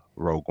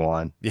Rogue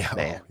One. Yeah.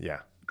 Man, yeah.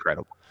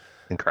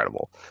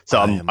 Incredible. So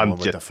I'm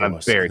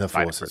very the excited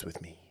force is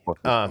with me.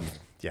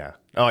 Yeah.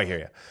 Oh, I hear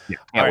you. Yeah.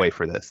 Can't wait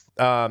for this.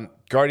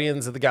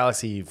 Guardians of the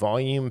Galaxy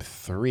Volume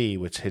 3,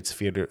 which hits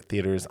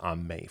theaters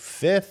on May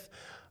 5th.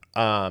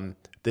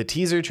 The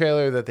teaser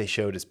trailer that they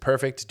showed is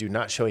perfect. Do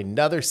not show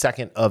another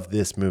second of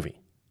this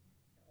movie.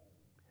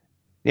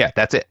 Yeah,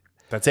 that's it.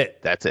 That's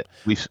it.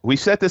 We've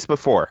said this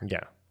before.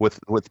 Yeah.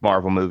 With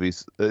Marvel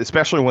movies,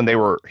 especially when they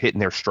were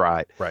hitting their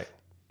stride. Right.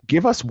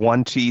 Give us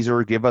one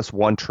teaser. Give us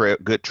one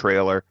good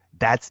trailer.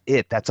 That's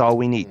it. That's all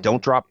we need.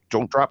 Don't drop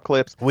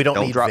clips. We don't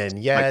need drop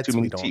vignettes.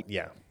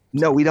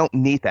 No, we don't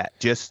need that.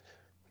 Just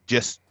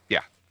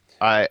yeah.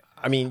 I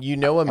mean,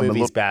 a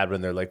movie's bad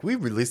when they're like, we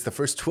released the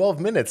first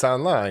 12 minutes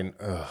online.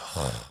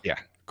 Ugh. Yeah.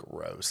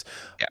 Gross.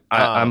 Yeah.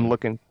 I'm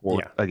looking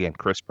for again,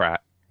 Chris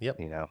Pratt.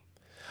 Yep.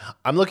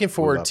 I'm looking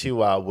forward to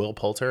Will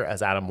Poulter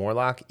as Adam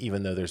Warlock,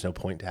 even though there's no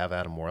point to have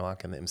Adam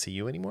Warlock in the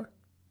MCU anymore.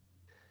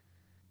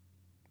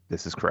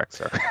 This is correct,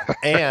 sir.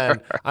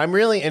 And I'm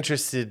really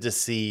interested to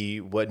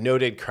see what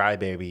noted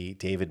crybaby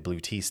David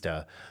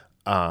Bautista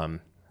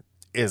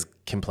is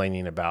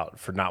complaining about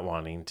for not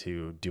wanting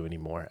to do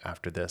anymore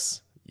after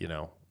this,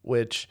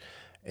 which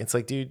it's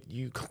like, dude,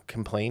 you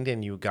complained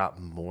and you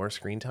got more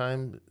screen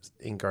time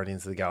in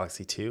Guardians of the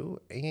Galaxy 2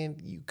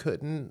 and you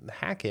couldn't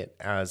hack it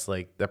as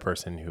like the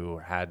person who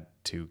had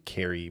to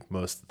carry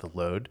most of the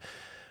load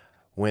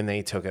when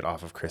they took it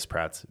off of Chris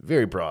Pratt's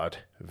very broad,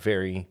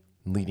 very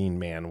leading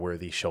man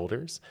worthy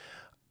shoulders.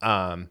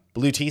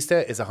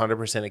 Bautista is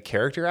 100% a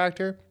character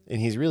actor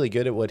and he's really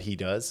good at what he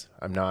does.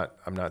 I'm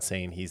not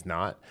saying he's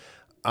not.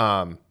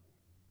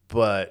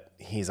 But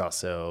he's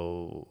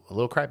also a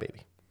little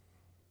crybaby.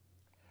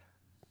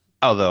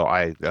 Although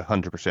I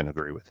 100%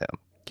 agree with him.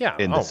 Yeah.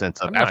 In the sense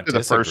of after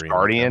the first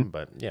Guardian,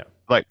 but yeah.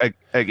 Like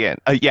again,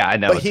 yeah, I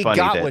know. But it's he funny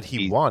got what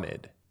he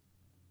wanted.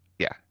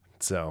 Yeah.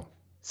 So.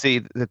 See,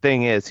 the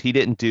thing is, he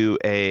didn't do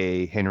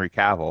a Henry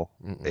Cavill,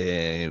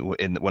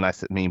 and when I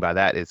mean by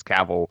that is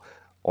Cavill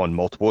on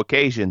multiple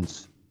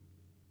occasions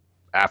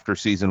after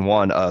season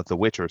 1 of The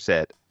Witcher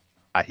said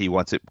he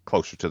wants it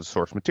closer to the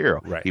source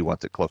material. Right. He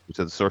wants it closer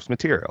to the source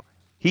material.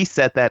 He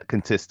said that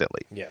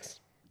consistently.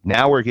 Yes.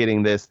 Now we're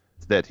getting this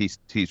that he's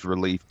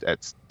relieved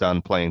at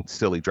done playing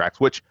silly Drax,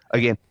 which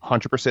again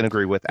 100%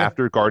 agree with. Yeah.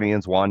 After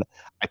Guardians 1,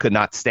 I could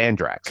not stand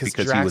Drax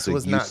because Drax he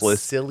was useless. Not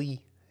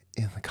silly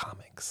in the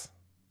comics.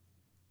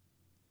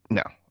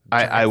 No,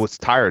 I was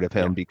tired of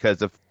him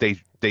because of they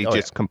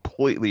just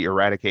completely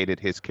eradicated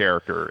his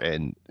character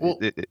and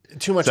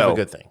too much of a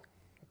good thing.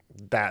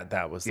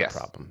 That was the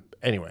problem.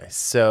 Anyway,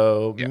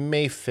 so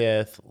May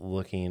 5th,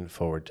 looking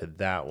forward to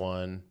that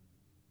one.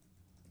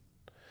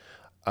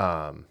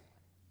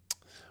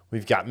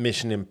 We've got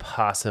Mission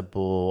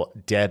Impossible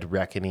Dead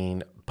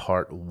Reckoning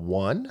Part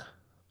 1.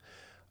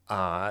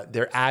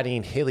 They're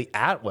adding Haley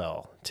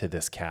Atwell to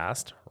this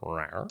cast.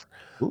 Ooh,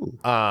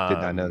 did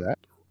not know that.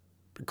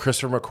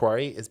 Christopher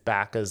McQuarrie is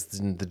back as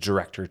the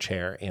director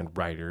chair and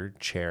writer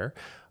chair.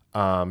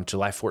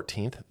 July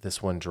 14th,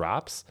 this one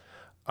drops.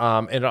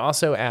 And it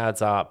also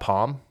adds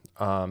Palm,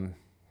 from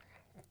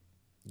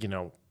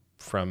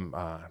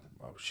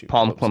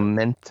Palm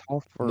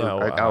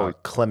Clementov?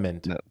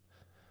 Clement. No.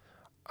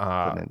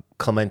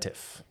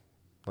 Clementif.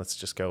 Let's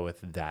just go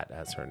with that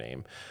as her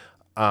name.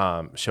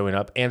 Showing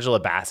up. Angela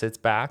Bassett's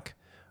back,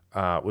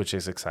 which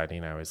is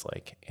exciting. I always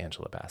like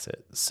Angela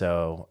Bassett.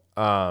 So,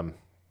 we'll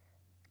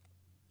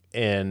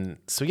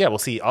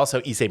see.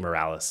 Also, Issei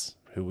Morales,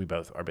 who we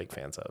both are big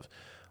fans of.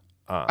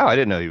 I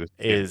didn't know he was.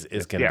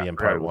 Is going to be in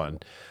part 1.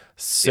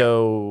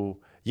 So,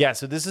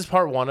 so this is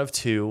part 1 of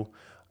 2.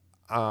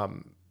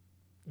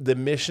 The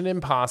Mission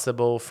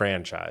Impossible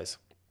franchise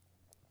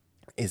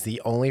is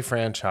the only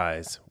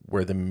franchise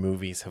where the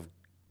movies have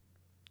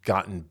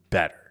gotten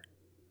better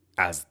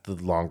as the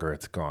longer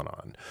it's gone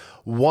on.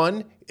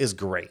 1 is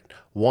great.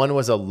 1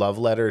 was a love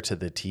letter to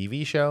the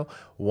TV show.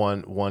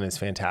 1 is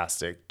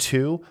fantastic.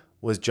 2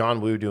 was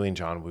John Woo doing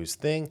John Woo's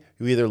thing.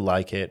 You either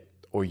like it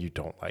or you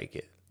don't like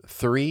it.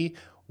 3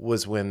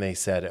 was when they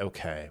said,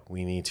 okay,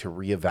 we need to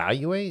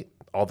reevaluate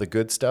all the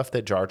good stuff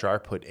that Jar Jar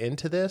put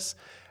into this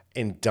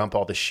and dump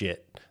all the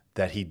shit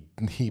that he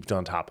heaped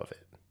on top of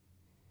it.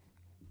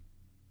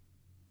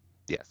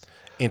 Yes.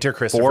 Enter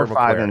Christopher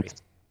McQuarrie.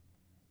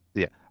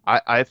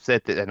 I've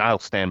said that, and I'll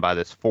stand by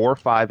this. 4,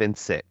 5, and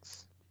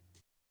 6,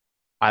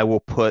 I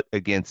will put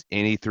against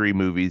any 3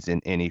 movies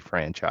in any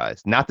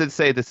franchise. Not to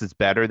say this is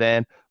better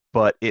than,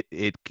 but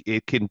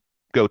it can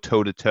go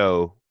toe to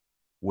toe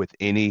with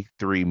any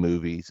 3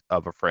 movies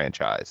of a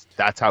franchise.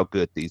 That's how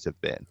good these have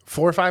been.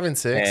 4, 5, and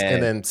 6,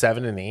 and then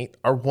 7 and 8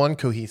 are one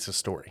cohesive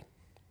story.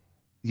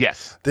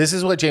 Yes. This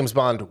is what James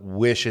Bond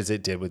wishes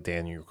it did with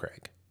Daniel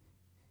Craig.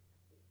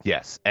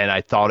 Yes, and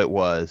I thought it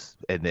was,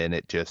 and then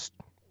it just,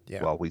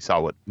 we saw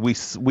what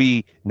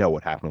we know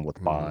what happened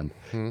with Bond.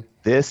 Mm-hmm.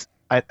 This,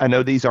 I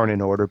know these aren't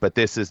in order, but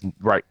this is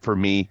right for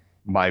me,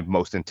 my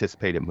most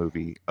anticipated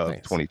movie of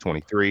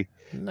 2023.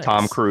 Nice.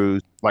 Tom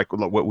Cruise, like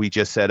what we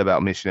just said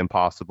about Mission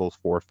Impossible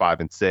 4, 5,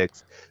 and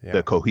 6,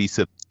 the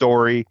cohesive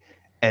story,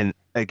 and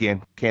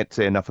again, can't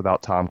say enough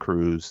about Tom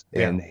Cruise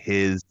and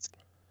his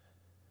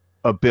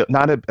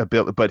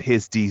but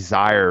his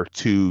desire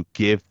to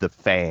give the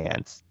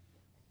fans.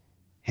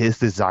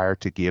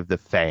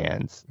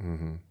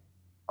 Mm-hmm.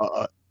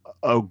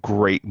 A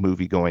great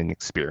movie-going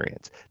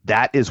experience.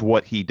 That is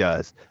what he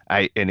does.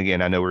 And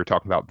again, I know we were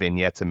talking about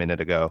vignettes a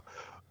minute ago.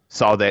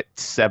 Saw that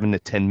 7 to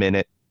 10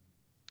 minute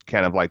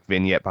kind of like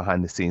vignette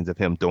behind the scenes of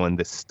him doing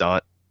this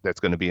stunt that's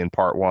going to be in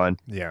part 1.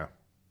 Yeah.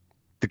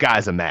 The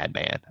guy's a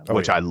madman,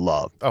 which I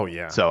love. Oh,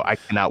 yeah. So I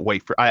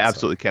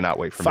absolutely cannot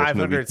wait for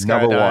 500 this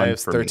movie.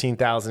 skydives,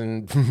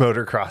 13,000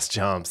 motocross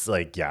jumps.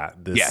 Like,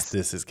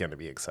 this is going to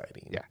be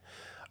exciting. Yeah.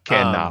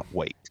 Cannot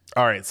wait.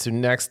 All right. So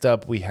next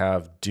up, we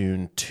have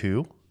Dune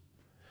 2.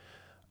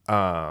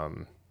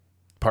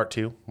 Part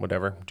 2,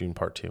 whatever. Dune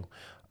Part 2.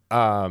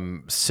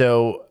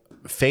 So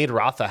Fade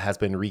Rotha has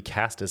been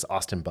recast as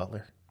Austin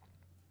Butler.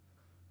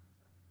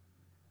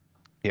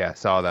 Yeah,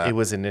 saw that. It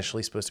was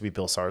initially supposed to be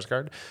Bill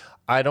Skarsgård.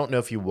 I don't know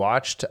if you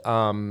watched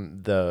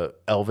the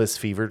Elvis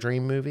Fever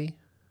Dream movie.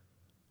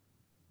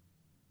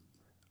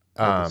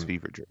 Elvis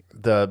Fever Dream.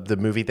 The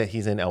movie that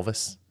he's in,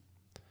 Elvis.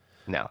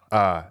 No.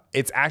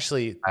 It's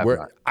actually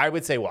I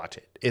would say watch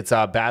it. It's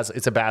a Baz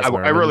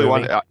Luhrmann I really movie.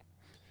 want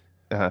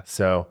to.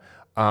 So,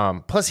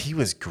 plus he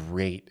was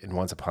great in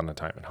Once Upon a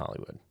Time in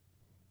Hollywood.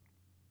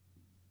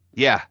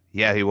 Yeah,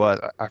 he was.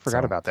 I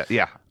forgot about that.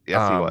 Yeah,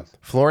 yes, he was.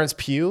 Florence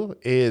Pugh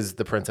is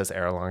the Princess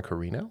Caroline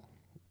Carino,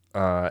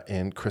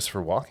 and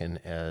Christopher Walken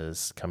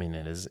is coming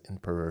in as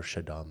Emperor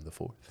Shaddam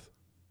IV.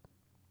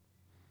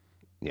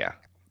 Yeah.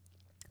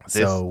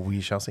 So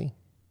we shall see.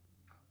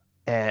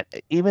 And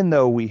even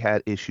though we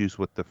had issues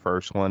with the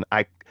first one,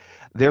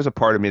 there's a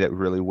part of me that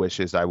really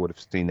wishes I would have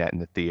seen that in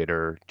the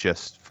theater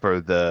just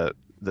for the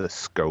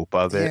scope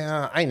of it.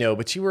 Yeah, I know,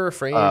 but you were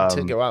afraid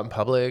to go out in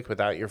public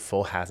without your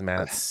full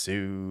hazmat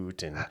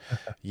suit and,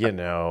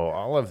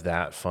 all of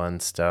that fun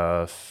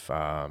stuff.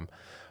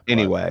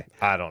 Anyway,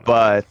 I don't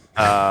know.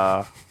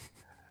 But,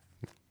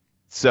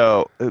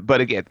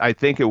 but again, I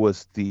think it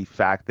was the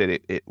fact that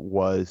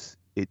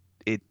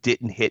it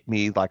didn't hit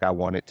me like I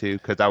wanted to,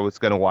 because I was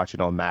going to watch it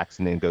on Max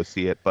and then go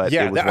see it. But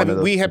yeah, it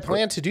was we had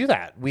planned to do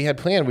that. We were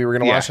going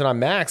to watch it on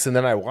Max, and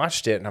then I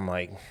watched it and I'm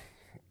like,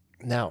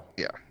 no.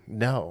 Yeah.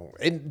 No.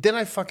 And then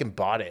I fucking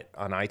bought it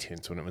on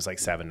iTunes when it was like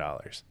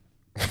 $7.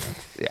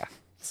 Yeah.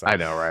 So, I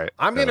know, right?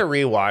 I'm going to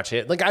rewatch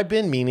it. Like, I've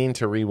been meaning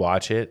to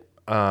rewatch it.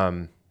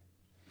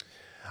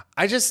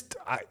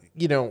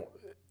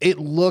 It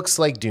looks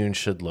like Dune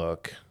should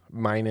look,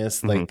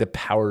 minus like the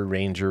Power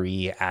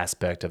Ranger-y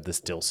aspect of the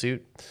still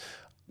suit.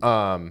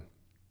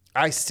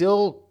 I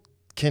still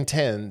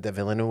contend that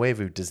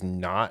Villanueva does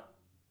not,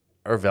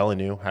 or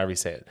Villeneuve, however you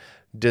say it,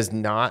 does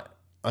not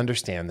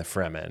understand the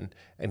Fremen,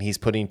 and he's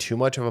putting too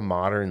much of a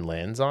modern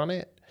lens on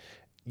it,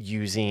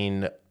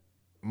 using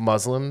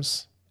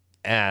Muslims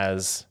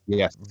as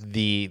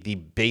the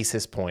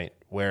basis point.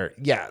 Where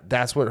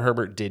that's what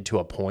Herbert did to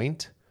a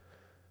point,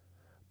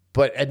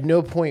 but at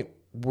no point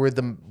were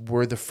the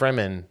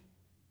Fremen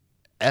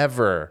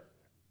ever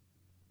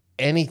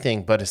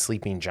anything but a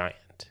sleeping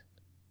giant.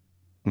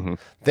 Mm-hmm.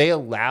 They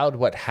allowed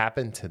what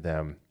happened to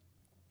them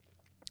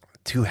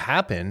to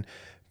happen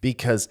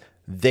because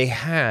they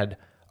had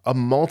a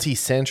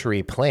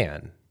multi-century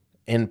plan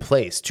in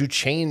place to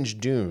change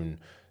Dune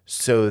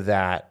so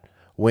that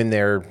when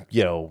their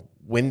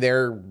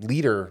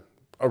leader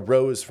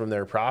arose from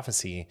their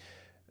prophecy,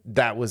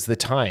 that was the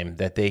time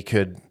that they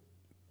could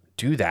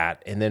do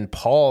that. And then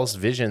Paul's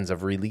visions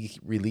of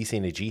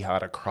releasing a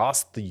jihad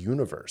across the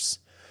universe.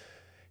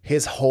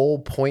 His whole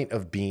point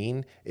of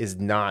being is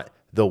not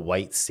the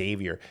white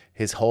savior.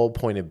 His whole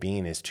point of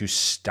being is to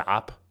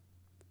stop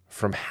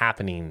from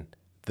happening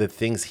the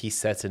things he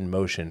sets in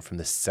motion from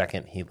the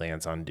second he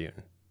lands on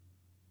Dune,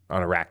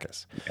 on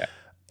Arrakis. Yeah.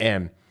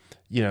 And,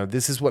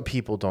 this is what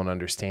people don't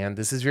understand.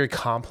 This is a very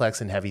complex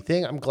and heavy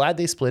thing. I'm glad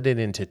they split it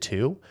into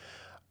two.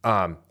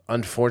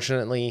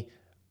 Unfortunately,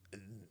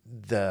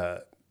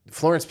 the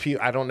Florence Pugh,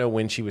 I don't know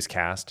when she was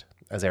cast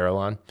as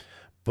Arelon,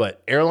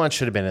 but Arelon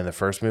should have been in the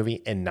first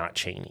movie and not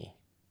Chaney.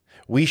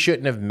 We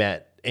shouldn't have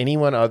met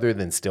anyone other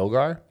than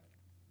Stilgar.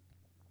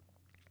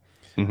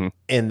 Mm-hmm.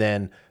 And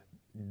then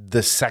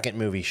the second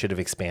movie should have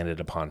expanded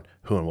upon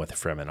who and what the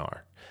Fremen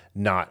are,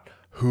 not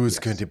who's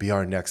going to be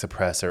our next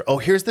oppressor. Oh,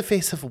 here's the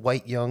face of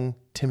white young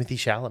Timothée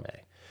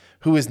Chalamet,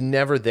 who was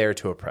never there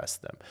to oppress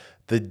them.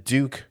 The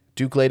Duke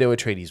Leto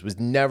Atreides was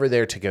never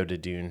there to go to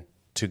Dune,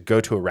 to go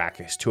to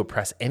Arrakis, to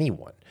oppress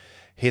anyone.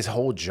 His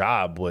whole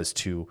job was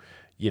to,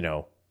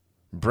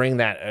 bring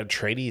that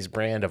Atreides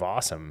brand of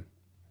awesome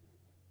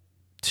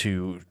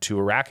to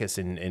Arrakis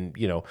and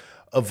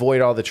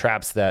avoid all the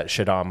traps that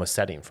Shaddam was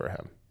setting for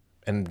him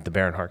and the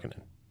Baron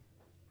Harkonnen.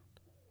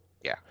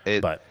 Yeah.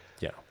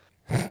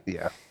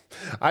 Yeah.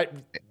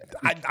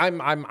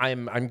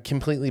 I'm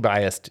completely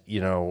biased,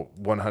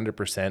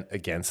 100%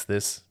 against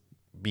this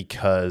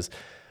because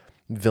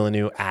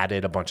Villeneuve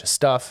added a bunch of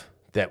stuff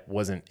that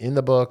wasn't in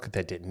the book,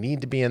 that didn't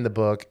need to be in the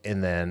book.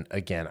 And then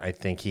again, I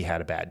think he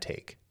had a bad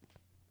take,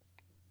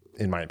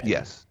 in my opinion.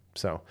 Yes.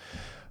 So,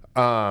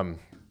 but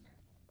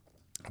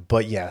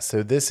yeah,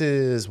 so this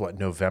is what,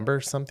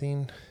 November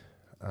something?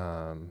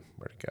 Where'd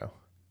it go?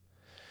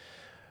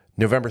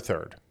 November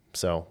 3rd.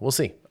 So we'll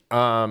see.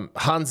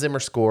 Hans Zimmer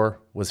score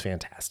was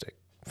fantastic.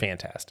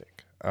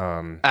 Fantastic.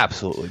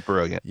 Absolutely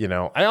brilliant.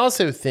 I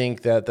also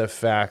think that the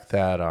fact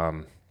that,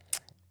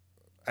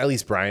 at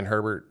least Brian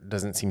Herbert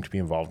doesn't seem to be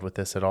involved with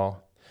this at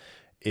all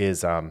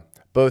is,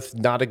 both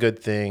not a good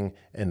thing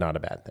and not a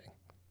bad thing.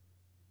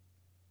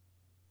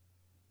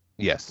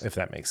 Yes. If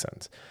that makes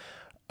sense.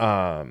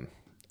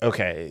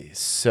 Okay.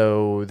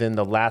 So then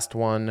the last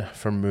one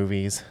from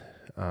movies,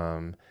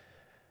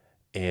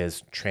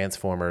 is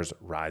Transformers: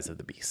 Rise of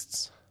the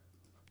Beasts.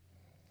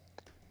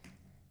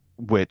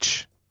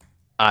 Which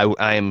I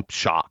am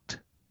shocked.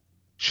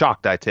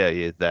 Shocked, I tell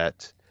you,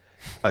 that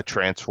a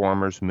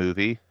Transformers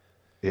movie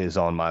is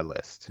on my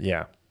list.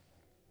 Yeah.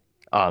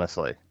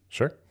 Honestly.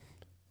 Sure.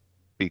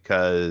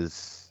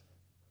 Because,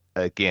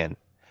 again,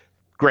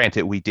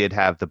 granted, we did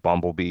have the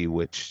Bumblebee,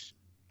 which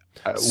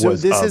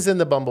is in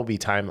the Bumblebee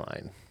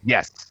timeline.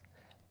 Yes.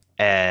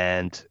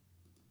 And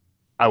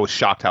I was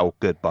shocked how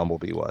good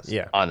Bumblebee was.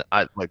 Yeah.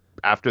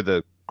 After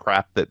the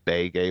crap that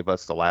Bay gave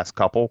us the last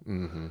couple,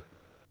 mm-hmm.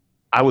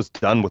 I was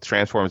done with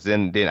Transformers.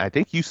 Then I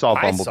think you saw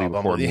Bumblebee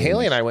before me.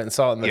 Haley and I went and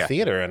saw it in the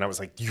theater, and I was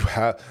like, "You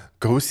have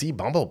go see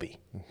Bumblebee.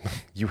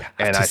 You have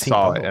and to I see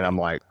saw Bumblebee." it, and I'm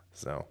like,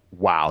 "So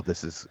wow,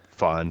 this is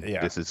fun.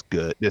 Yeah. This is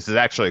good. This is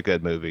actually a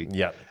good movie."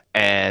 Yeah.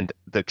 And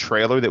the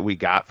trailer that we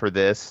got for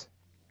this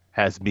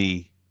has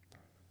me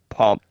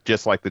pumped,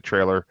 just like the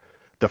trailer,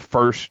 the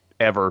first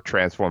ever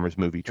Transformers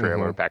movie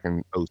trailer back in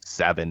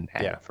 2007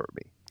 had for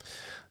me.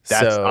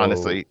 That's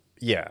honestly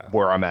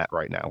where I'm at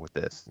right now with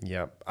this.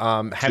 Yeah.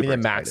 Having the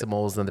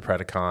Maximals and the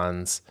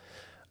Predacons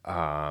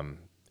and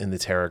the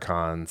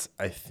Terracons,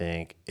 I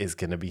think, is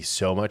going to be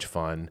so much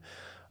fun.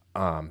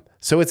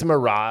 So it's a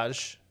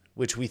Mirage,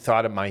 which we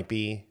thought it might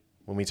be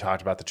when we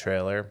talked about the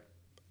trailer.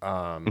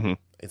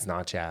 It's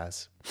not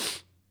Jazz.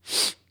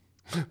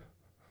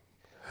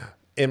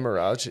 And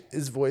Mirage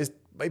is voiced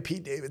by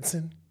Pete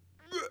Davidson.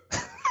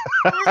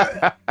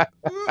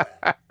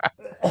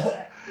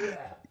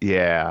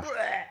 Yeah.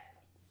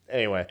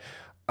 Anyway,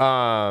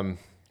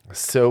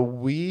 so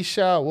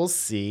we'll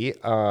see.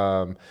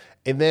 And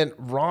then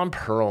Ron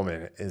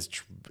Perlman is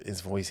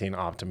voicing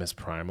Optimus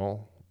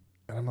Primal,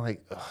 and I'm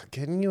like,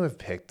 couldn't you have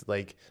picked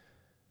like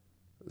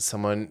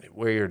someone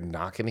where you're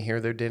not going to hear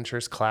their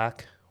dentures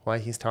clack while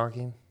he's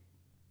talking?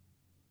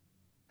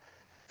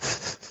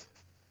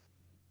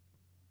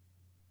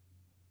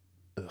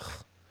 Ugh.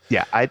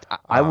 Yeah,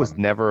 I was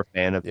never a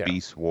fan of yeah.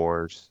 Beast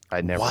Wars.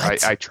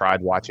 What? I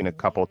tried watching a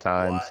couple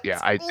times. What? Yeah,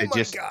 Oh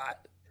my God.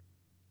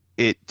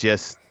 it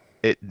just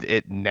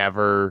it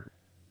never.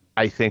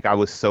 I think I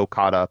was so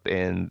caught up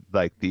in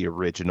like the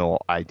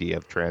original idea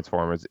of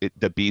Transformers,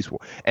 the Beast War.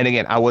 And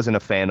again, I wasn't a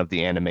fan of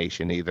the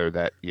animation either,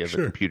 that the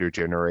Sure. computer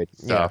generated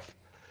Yeah. stuff.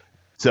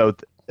 So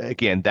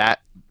again, that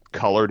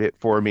colored it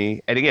for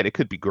me. And again, it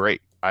could be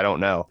great. I don't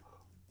know.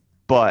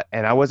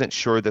 And I wasn't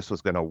sure this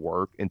was going to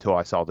work until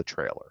I saw the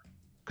trailer,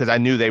 because I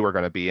knew they were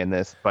going to be in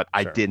this, but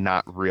I did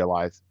not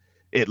realize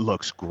it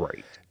looks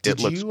great. It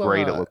looks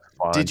great. It looks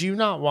fun. Did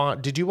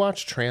you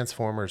watch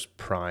Transformers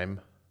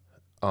Prime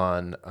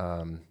on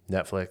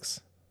Netflix?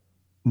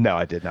 No,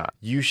 I did not.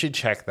 You should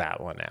check that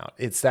one out.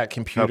 It's that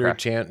computer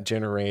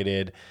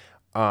generated.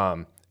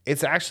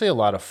 It's actually a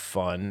lot of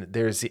fun.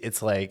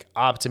 It's like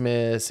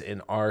Optimus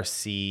and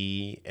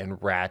RC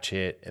and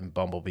Ratchet and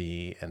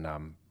Bumblebee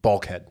and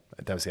Bulkhead.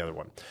 That was the other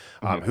one.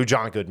 Who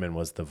John Goodman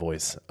was the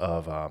voice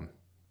of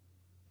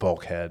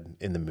Bulkhead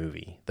in the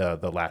movie,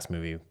 the last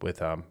movie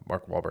with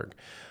Mark Wahlberg.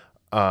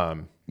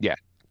 Yeah.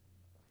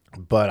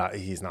 But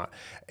he's not.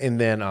 And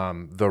then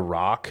The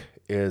Rock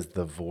is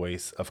the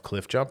voice of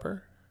Cliff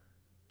Jumper.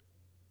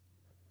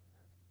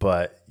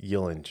 But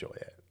you'll enjoy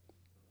it.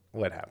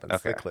 What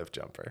happens to Cliff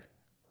Jumper?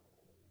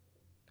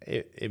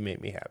 It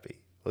made me happy.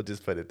 We'll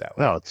just put it that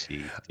way. Oh,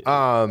 geez.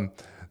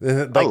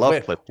 Like I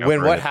love Cliff Jumper.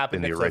 When what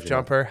happened to Cliff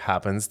Jumper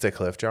happens to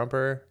Cliff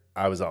Jumper,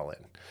 I was all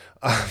in.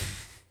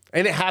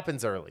 And it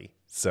happens early.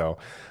 So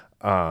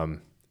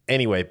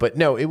anyway, but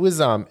no, it was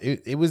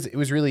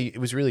really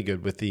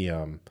good with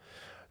the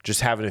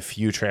just having a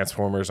few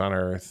Transformers on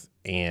Earth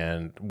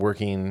and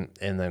working,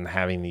 and then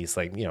having these,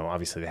 like,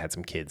 obviously they had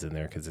some kids in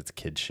there because it's a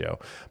kids show,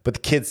 but the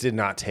kids did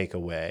not take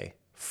away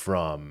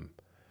from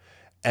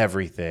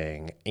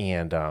everything.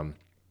 And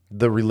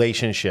the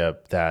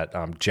relationship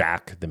that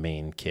Jack, the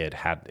main kid,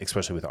 had,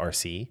 especially with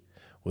RC,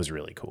 was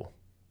really cool.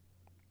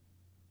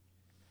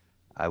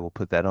 I will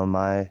put that on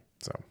my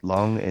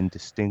long and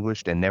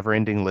distinguished and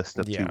never-ending list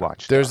of to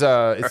watch. There's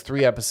it's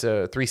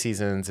 3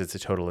 seasons. It's a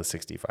total of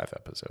 65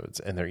 episodes,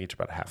 and they're each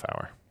about a half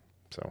hour.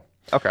 So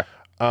okay,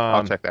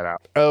 I'll check that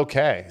out.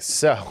 Okay,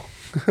 so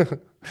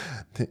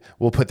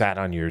we'll put that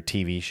on your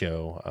TV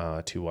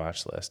show to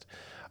watch list.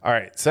 All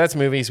right, so that's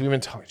movies. We've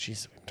been talking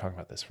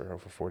about this for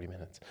over 40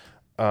 minutes.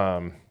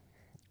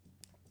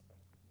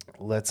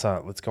 Let's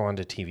go on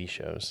to TV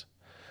shows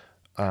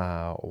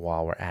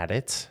while we're at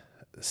it.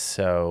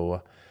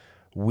 So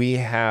we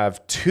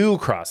have 2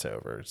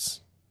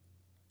 crossovers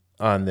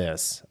on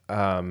this.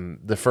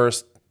 The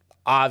first,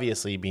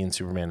 obviously, being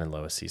Superman and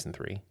Lois season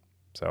 3.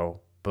 So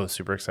both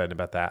super excited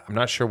about that. I'm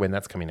not sure when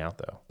that's coming out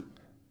though.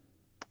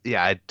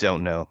 Yeah, I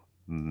don't know.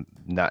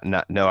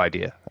 No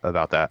idea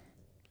about that.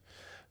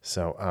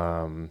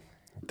 So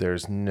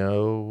there's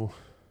no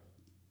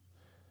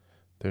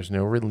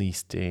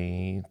release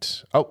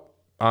date. Oh,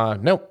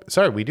 no,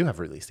 sorry, we do have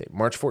a release date,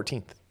 March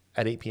 14th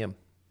at 8 p.m.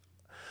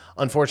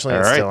 Unfortunately,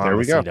 it's still on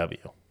the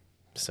CW.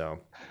 So,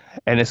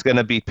 and it's going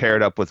to be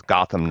paired up with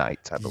Gotham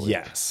Knights, I believe.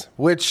 Yes,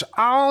 which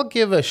I'll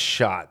give a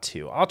shot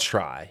to. I'll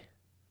try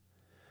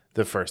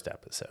the first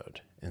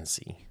episode and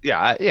see.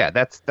 Yeah,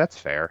 that's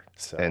fair.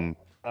 So, and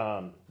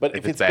but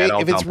if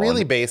it's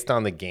really based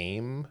on the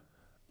game,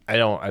 I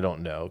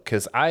don't know,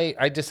 because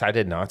I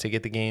decided not to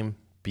get the game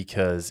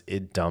because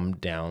it dumbed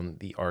down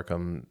the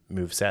Arkham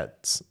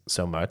movesets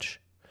so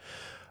much.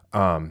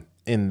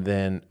 And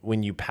then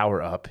when you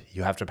power up,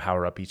 you have to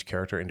power up each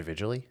character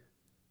individually.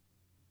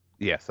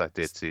 Yes, I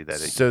did see that.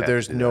 So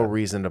there's no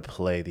reason to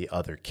play the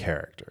other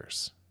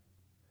characters.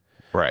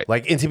 Right.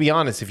 Like, and to be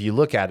honest, if you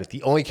look at it,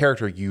 the only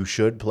character you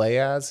should play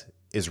as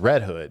is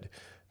Red Hood,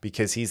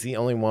 because he's the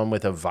only one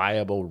with a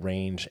viable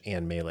range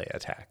and melee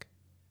attack.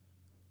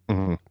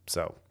 Mm-hmm.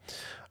 So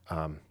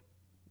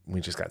we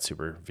just got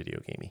super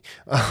video gamey.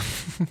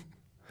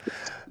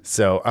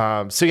 So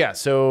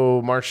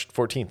March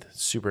 14th,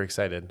 super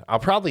excited. I'm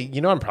probably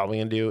going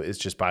to do is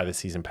just buy the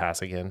season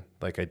pass again,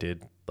 like I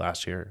did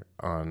last year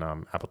on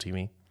Apple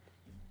TV.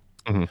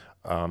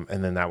 Mm-hmm.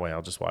 And then that way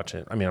I'll just watch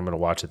it. I mean, I'm going to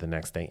watch it the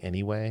next day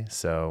anyway,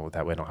 so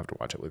that way I don't have to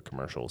watch it with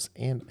commercials,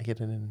 and I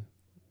get it in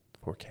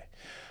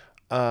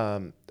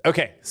 4K.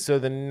 Okay, so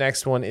the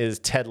next one is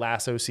Ted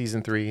Lasso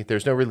season 3.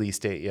 There's no release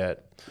date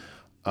yet.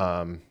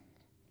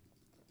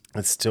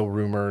 It's still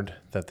rumored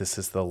that this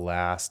is the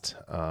last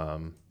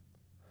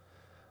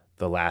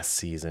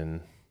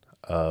season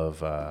of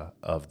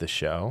the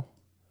show.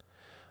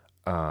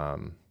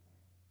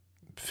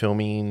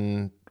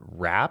 Filming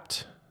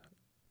wrapped.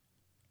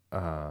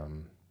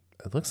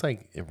 It looks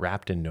like it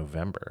wrapped in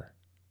November.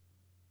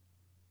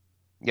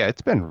 Yeah,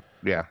 it's been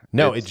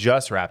it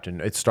just wrapped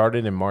it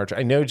started in March.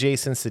 I know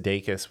Jason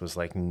Sudeikis was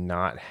like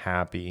not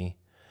happy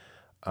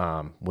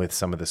with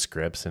some of the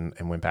scripts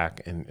and went back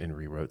and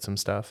rewrote some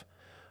stuff.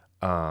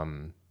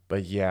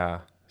 But yeah,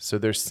 so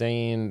they're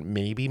saying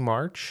maybe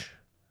March.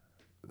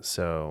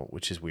 So,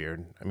 which is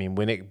weird. I mean,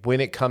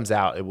 when it comes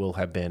out, it will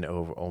have been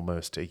over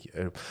almost a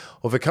year.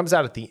 Well, if it comes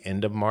out at the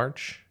end of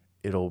March,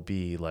 it'll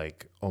be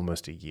like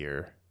almost a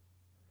year.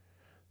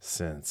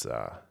 since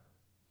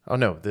oh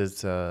no,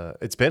 this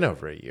it's been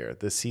over a year.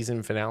 The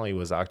season finale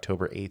was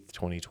October 8th,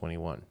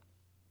 2021.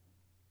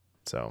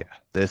 So yeah,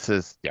 this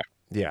is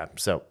yeah.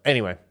 So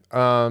anyway,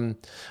 I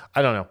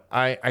don't know.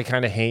 I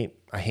kind of hate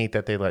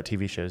that they let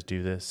TV shows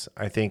do this.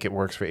 I think it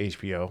works for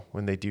HBO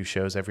when they do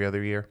shows every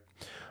other year,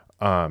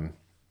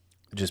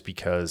 just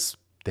because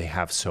they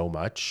have so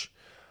much.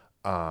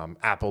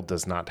 Apple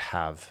does not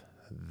have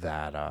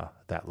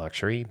that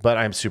luxury, but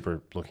I'm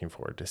super looking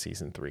forward to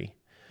season 3.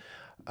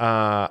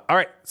 All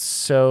right,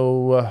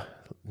 so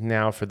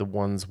now for the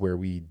ones where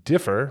we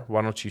differ,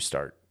 why don't you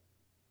start?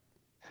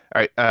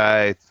 All right,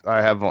 I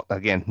have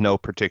again no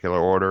particular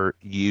order.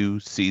 You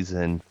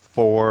season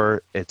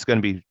 4. It's going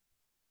to be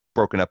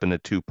broken up into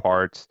 2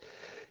 parts.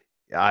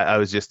 I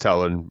was just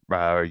telling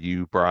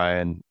you,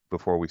 Brian,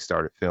 before we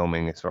started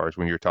filming, as far as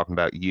when you were talking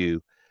about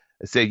you,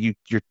 I said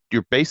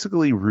you're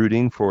basically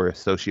rooting for a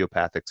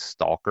sociopathic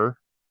stalker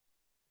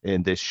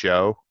in this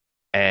show,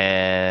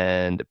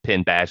 and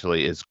Penn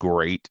Badgley is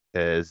great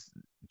as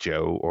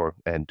Joe,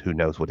 and who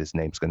knows what his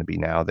name's going to be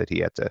now that he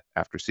had to,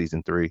 after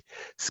season 3,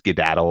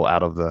 skedaddle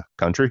out of the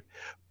country.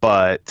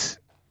 But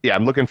yeah,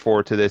 I'm looking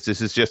forward to this.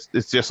 It's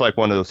just like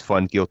one of those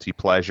fun guilty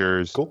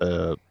pleasures. Cool.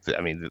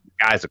 I mean, the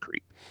guy's a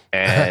creep,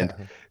 and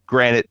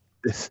granted,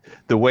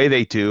 the way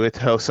they do it,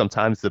 though,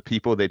 sometimes the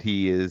people that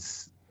he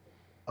is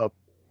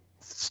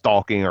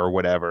stalking or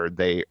whatever,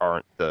 they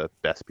aren't the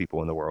best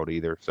people in the world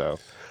either. So,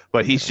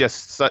 but he's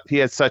he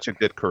has such a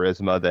good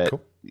charisma that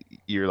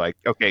you're like,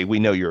 okay, we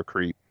know you're a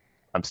creep.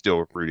 I'm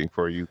still rooting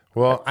for you.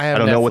 Well, I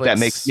don't Netflix know what that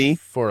makes me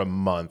for a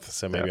month,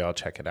 so maybe I'll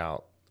check it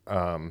out.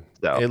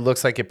 It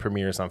looks like it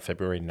premieres on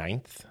February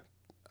 9th,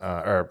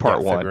 or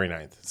part 1. February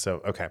 9th.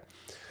 So, okay.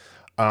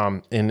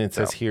 And it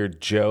says here,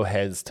 Joe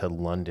heads to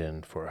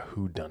London for a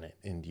whodunit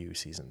in You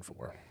season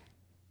 4.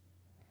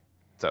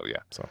 So yeah,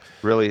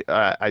 really,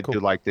 I do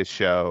like this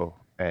show,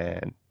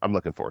 and I'm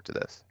looking forward to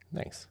this.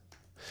 Nice.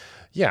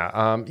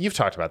 Yeah, you've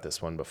talked about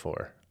this one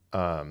before.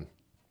 All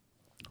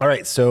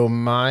right, so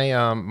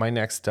my my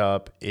next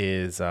up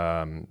is,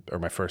 or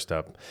my first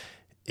up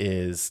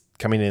is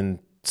coming in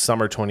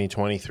summer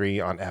 2023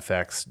 on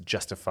FX.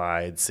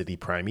 Justified City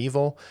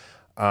Primeval.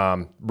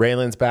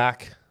 Raylan's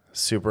back.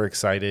 Super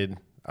excited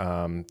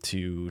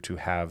to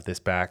have this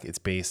back. It's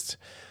based.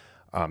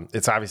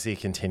 It's obviously a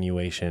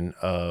continuation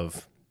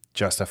of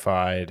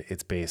Justified.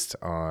 It's based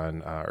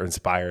on or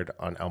inspired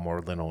on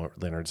Elmore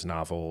Leonard's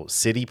novel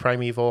City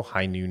Primeval,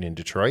 High Noon in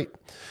Detroit.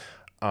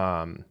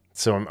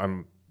 So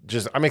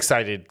I'm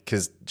excited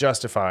because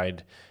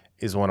Justified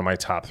is one of my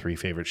top 3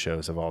 favorite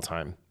shows of all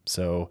time.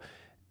 So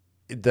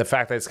the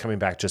fact that it's coming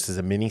back just as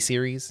a mini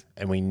series,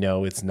 and we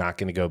know it's not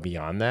going to go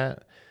beyond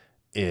that,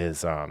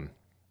 is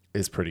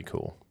pretty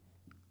cool.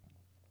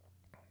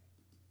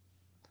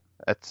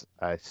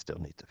 I still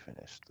need to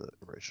finish the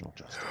original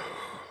Justified.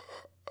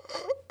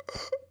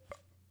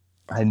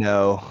 I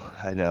know.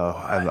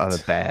 I'm a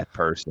bad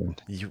person.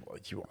 You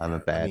I'm a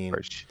bad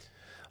person.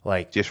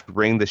 Like, just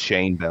ring the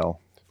Shane bell,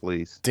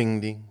 please.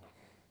 Ding ding.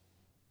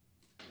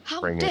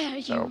 How dare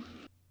you?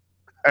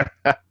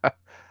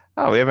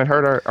 Oh, we haven't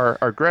heard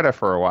our Greta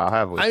for a while,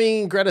 have we? I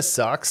mean, Greta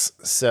sucks,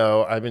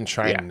 so I've been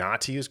trying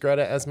not to use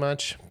Greta as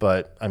much.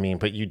 But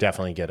you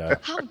definitely get a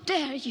how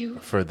dare you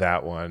for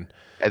that one.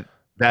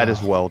 That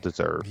is well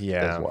deserved.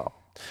 Yeah, as well.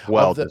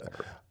 Well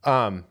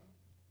deserved.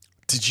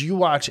 Did you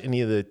watch any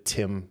of the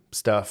Tim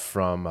stuff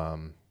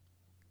from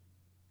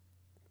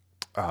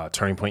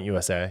Turning Point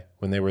USA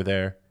when they were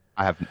there?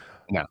 I have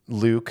no.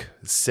 Luke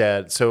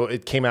said, so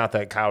it came out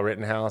that Kyle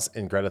Rittenhouse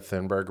and Greta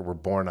Thunberg were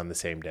born on the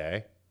same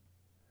day.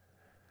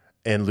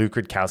 And Luke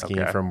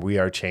Rudkowski from We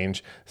Are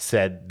Change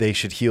said they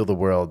should heal the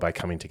world by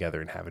coming together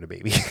and having a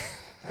baby.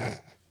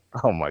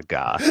 Oh my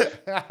God.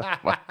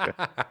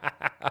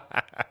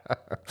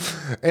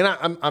 And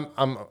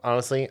I'm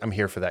honestly, I'm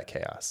here for that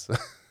chaos.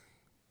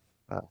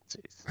 Oh,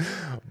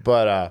 jeez.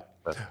 But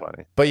that's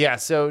funny. But yeah,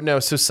 so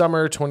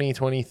summer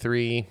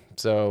 2023.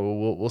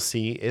 So we'll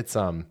see. It's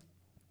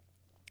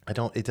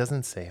it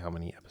doesn't say how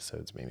many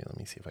episodes. Maybe let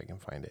me see if I can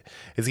find it.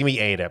 It's gonna be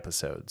 8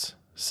 episodes.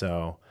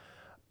 So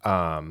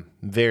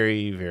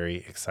very, very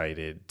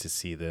excited to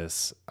see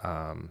this.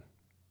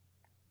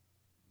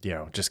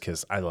 Just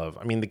because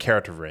the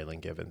character of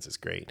Raylan Givens is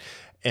great.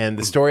 And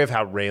the story of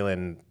how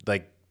Raylan,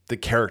 like the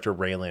character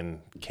Raylan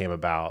came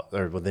about,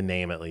 or with the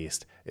name at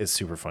least, is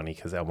super funny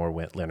because Elmore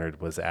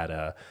Leonard was at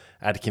a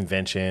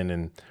convention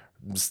and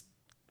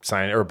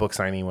sign or a book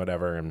signing,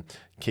 whatever. And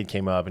kid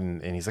came up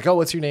and he's like, "Oh,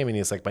 what's your name?" And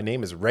he's like, "My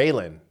name is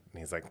Raylan." And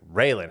he's like,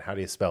 "Raylan, how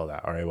do you spell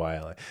that?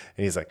 Rayla?" And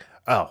he's like,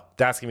 "Oh,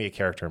 that's gonna be a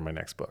character in my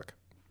next book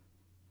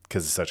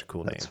because it's such a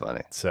cool name." That's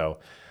funny.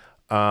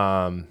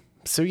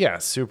 So yeah,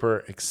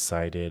 super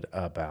excited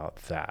about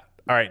that.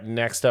 All right,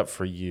 next up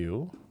for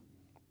you,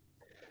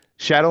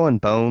 Shadow and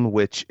Bone,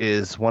 which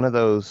is one of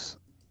those.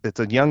 It's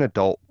a young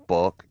adult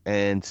book,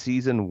 and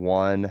season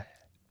 1.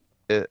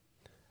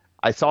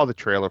 I saw the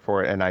trailer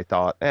for it, and I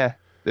thought,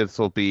 this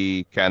will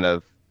be kind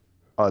of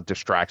a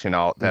distraction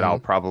that I'll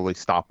probably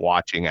stop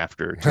watching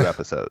after 2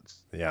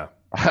 episodes. Yeah,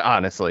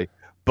 honestly,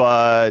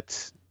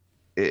 but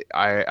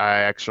I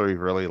actually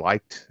really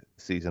liked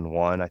season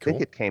one. I think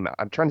Cool. it came out.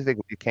 I'm trying to think.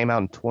 It came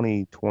out in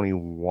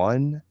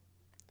 2021,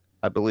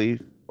 I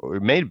believe, or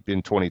it may have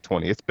been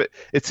 2020.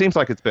 It seems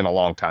like it's been a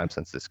long time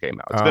since this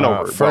came out. It's been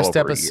well First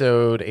over a year.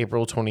 episode,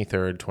 April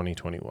 23rd,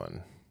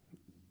 2021.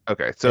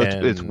 Okay, so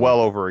it's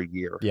well over a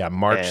year. Yeah,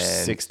 March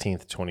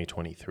 16th,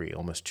 2023,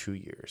 almost 2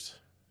 years.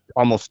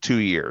 Almost 2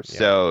 years. Yeah.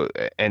 So,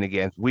 and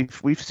again,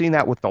 we've seen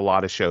that with a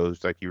lot of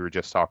shows, like you were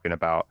just talking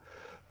about.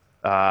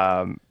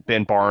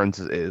 Ben Barnes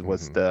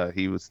was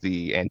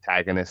the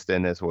antagonist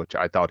in this, which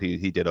I thought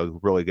he did a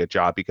really good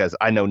job, because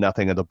I know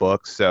nothing of the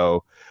book,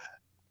 so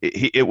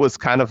it was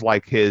kind of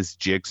like his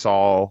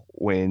Jigsaw,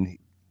 when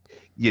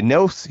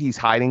he's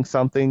hiding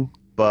something,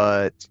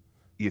 but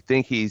you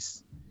think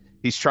he's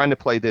trying to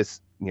play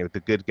this,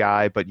 the good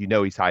guy, but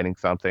he's hiding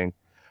something.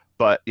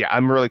 But yeah,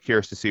 I'm really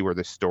curious to see where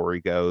this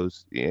story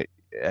goes,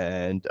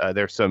 and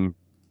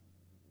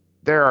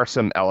there are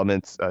some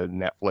elements of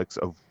Netflix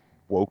of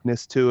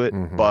wokeness to it,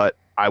 but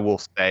I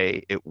will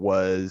say it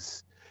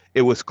was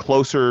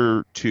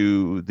closer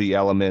to the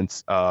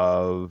elements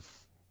of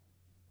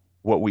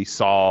what we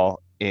saw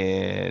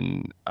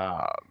in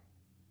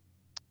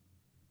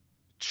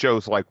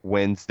shows like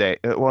Wednesday.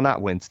 Well,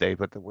 not Wednesday,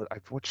 but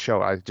what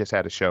show? I just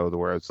had a show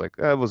where it's like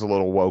it was a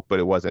little woke, but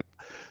it wasn't.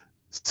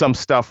 Some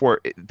stuff where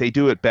they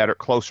do it better,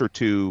 closer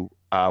to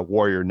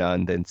Warrior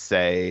Nun than,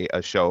 say,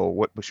 a show.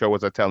 What show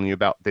was I telling you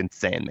about? Than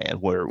Sandman,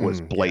 where it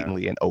was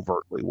blatantly and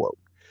overtly woke.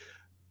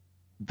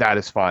 That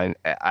is fine.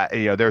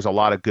 There's a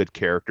lot of good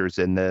characters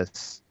in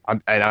this.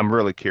 I'm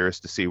really curious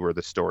to see where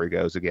the story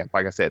goes. Again,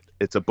 like I said,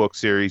 it's a book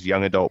series,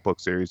 young adult book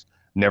series.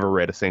 Never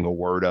read a single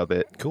word of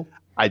it. Cool.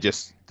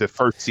 The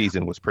first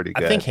season was pretty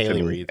good. I think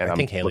Haley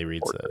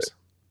reads those.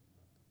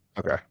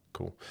 Okay.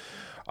 Cool.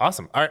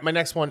 Awesome. All right, my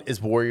next one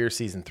is Warrior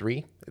Season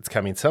 3. It's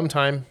coming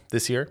sometime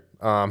this year.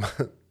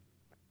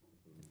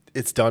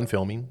 It's done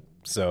filming,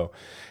 so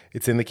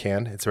it's in the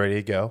can. It's ready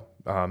to go.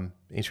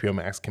 HBO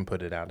Max can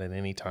put it out at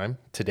any time.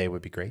 Today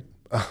would be great.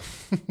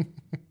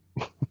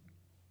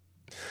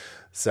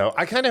 So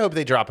I kind of hope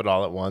they drop it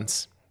all at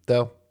once,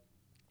 though,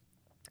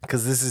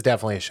 because this is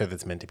definitely a show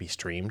that's meant to be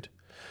streamed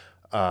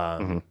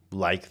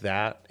like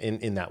that,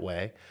 in that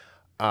way.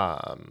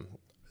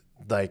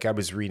 Like, I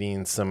was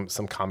reading some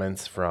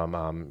comments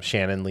from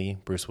Shannon Lee,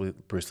 Bruce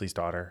Lee's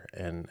daughter,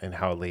 and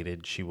how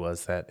elated she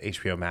was that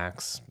HBO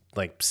Max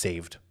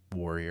saved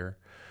Warrior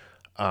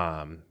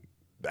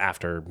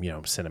after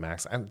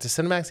Cinemax. Does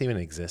Cinemax even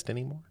exist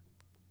anymore?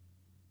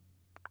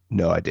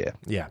 No idea.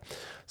 Yeah.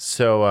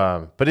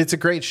 So, but it's a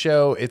great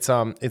show.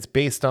 It's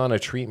based on a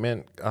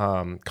treatment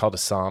called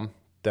Assam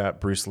that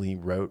Bruce Lee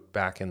wrote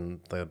back in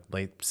the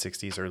late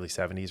 60s, early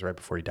 70s, right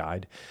before he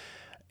died,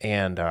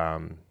 and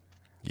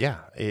yeah,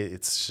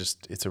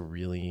 it's a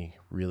really,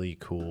 really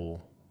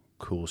cool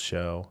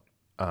show.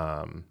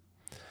 And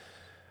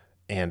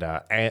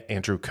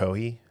Andrew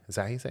Cohey, is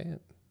that how you say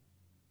it?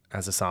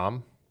 As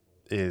Assam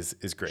is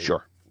great.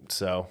 Sure.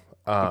 So,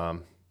 yeah,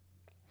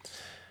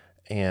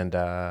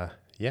 I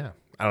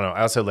don't know.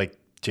 I also like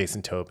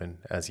Jason Tobin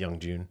as Young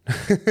June.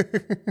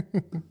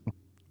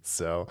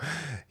 So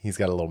he's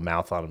got a little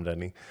mouth on him,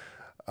 doesn't he?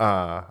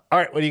 All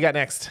right, what do you got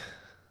next?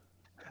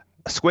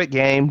 Squid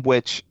Game,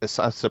 which is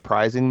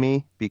surprising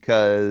me,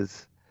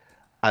 because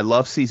I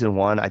love season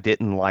one. I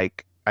didn't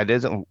like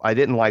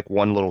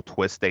one little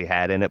twist they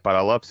had in it, but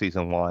I love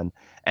season one,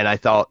 and I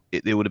thought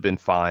it would have been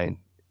fine.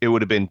 It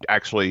would have been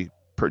actually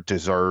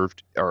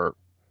deserved, or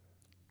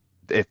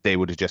if they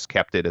would have just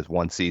kept it as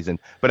one season.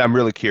 But I'm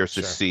really curious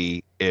to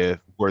see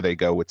where they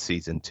go with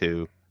season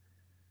two.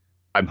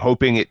 I'm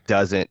hoping it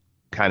doesn't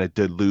kind of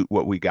dilute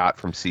what we got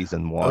from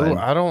season one.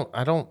 Oh,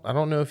 I don't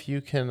know if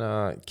you can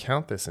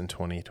count this in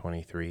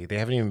 2023. They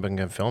haven't even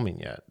begun filming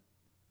yet.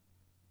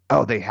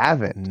 Oh, they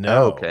haven't.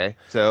 No. Oh, okay.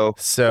 So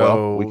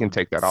well, we can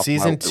take that off.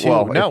 Season two.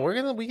 Well, no,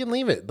 we can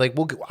leave it.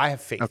 I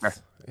have faith. Okay.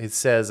 It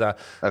says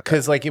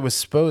because it was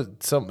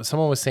supposed.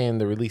 Someone was saying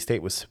the release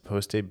date was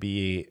supposed to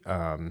be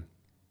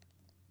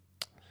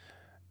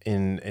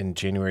in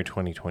January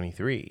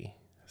 2023.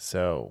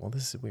 So, well,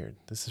 this is weird.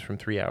 This is from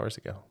 3 hours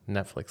ago.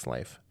 Netflix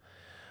Life.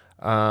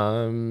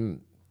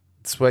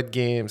 Squid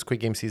Game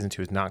season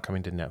 2 is not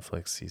coming to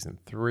Netflix. Season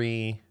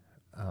 3.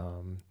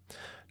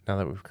 Now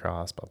that we've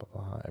crossed, blah blah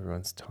blah.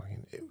 Everyone's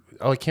talking.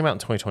 It came out in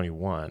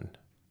 2021.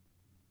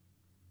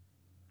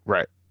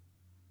 Right.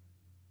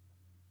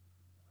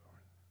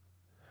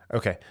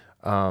 Okay.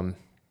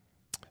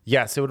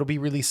 Yeah. So it'll be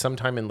released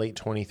sometime in late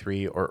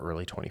 23 or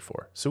early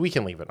 24. So we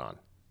can leave it on.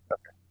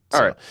 Okay.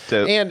 All right.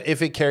 So, and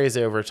if it carries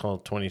over till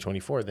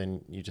 2024,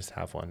 then you just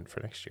have one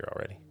for next year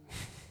already.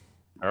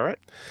 All right.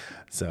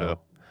 So,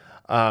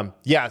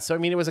 yeah. So, I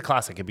mean, it was a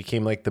classic. It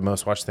became the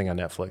most watched thing on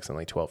Netflix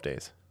in 12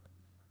 days.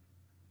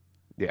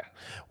 Yeah.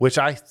 Which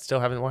I still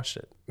haven't watched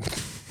it.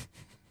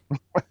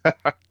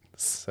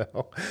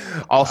 So,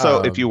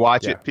 also, if you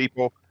watch it,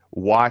 people,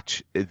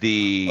 watch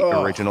the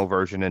original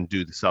version and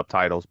do the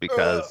subtitles,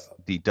 because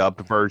the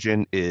dubbed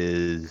version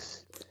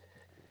is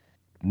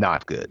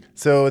not good.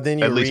 So then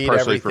you read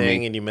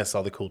everything and you miss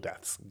all the cool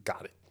deaths.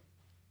 Got it.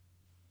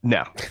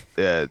 No,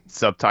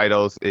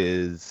 subtitles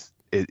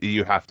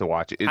you have to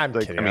watch it. I'm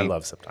kidding. I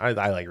love subtitles.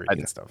 I like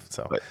reading stuff.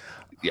 So, but,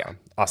 yeah,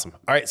 awesome.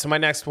 All right, so my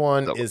next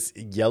one is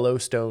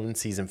Yellowstone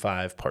season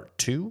 5, part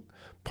 2.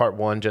 Part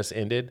 1 just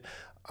ended.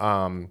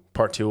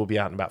 Part 2 will be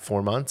out in about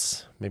 4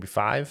 months, maybe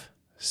 5.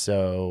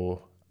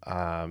 So,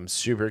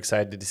 super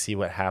excited to see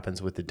what happens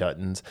with the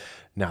Duttons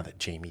now that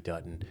Jamie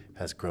Dutton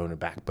has grown a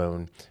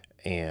backbone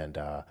and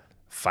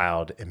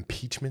filed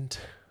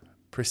impeachment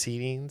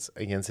proceedings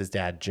against his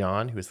dad,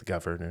 John, who is the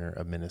governor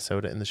of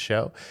Minnesota in the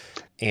show,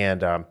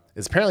 and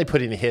is apparently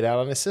putting a hit out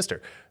on his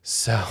sister.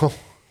 So,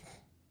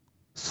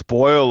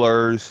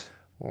 spoilers.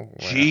 Well,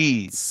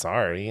 jeez.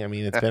 Sorry. I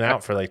mean, it's been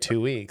out for like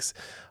 2 weeks.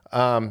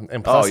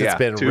 And plus it's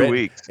been 2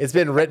 weeks. It's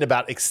been written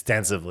about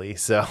extensively.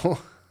 So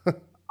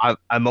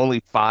I'm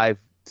only 5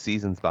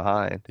 seasons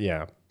behind.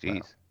 Yeah. Jeez.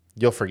 Well,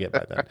 you'll forget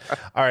by then.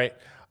 All right.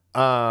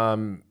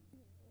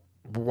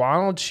 Why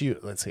don't you,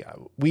 let's see,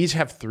 we each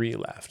have 3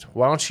 left.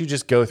 Why don't you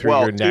just go through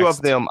your next 2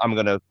 of them I'm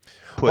going to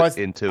put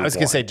into I was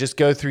going to say, just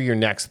go through your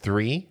next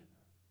 3.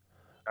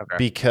 Okay.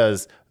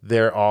 Because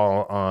they're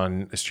all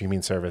on a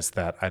streaming service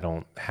that I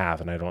don't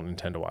have and I don't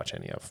intend to watch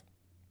any of.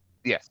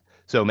 Yes.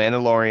 So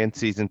Mandalorian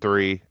season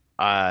 3,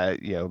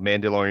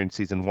 Mandalorian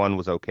season 1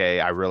 was okay.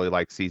 I really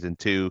like season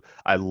 2.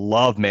 I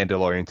love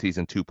Mandalorian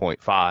season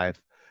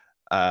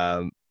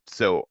 2.5.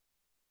 So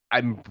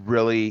I'm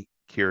really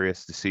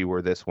curious to see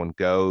where this one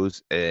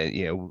goes.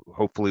 And,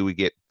 hopefully we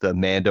get the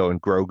Mando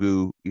and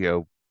Grogu,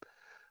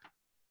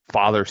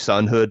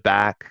 father-sonhood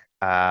back.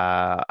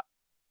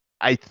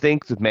 I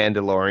think The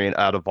Mandalorian,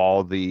 out of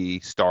all the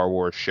Star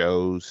Wars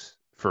shows,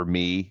 for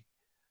me,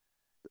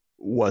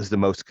 was the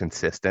most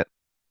consistent,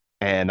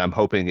 and I'm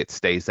hoping it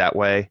stays that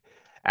way.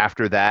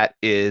 After that,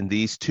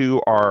 these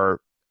were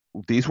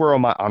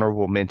on my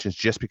honorable mentions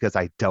just because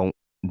I don't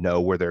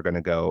know where they're going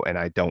to go, and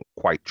I don't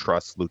quite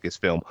trust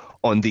Lucasfilm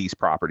on these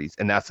properties,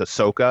 and that's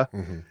Ahsoka,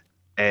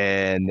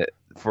 and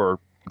for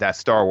that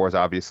Star Wars,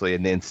 obviously,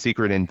 and then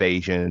Secret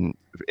Invasion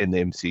in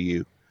the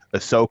MCU.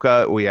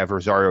 Ahsoka, we have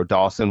Rosario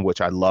Dawson, which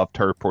I loved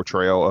her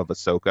portrayal of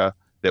Ahsoka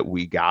that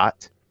we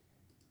got.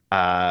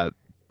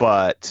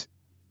 But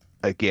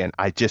again,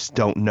 I just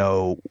don't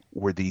know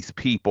where these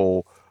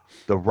people,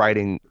 the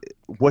writing,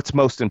 what's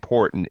most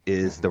important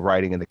is the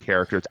writing and the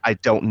characters. I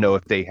don't know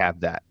if they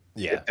have that.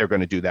 Yeah. If they're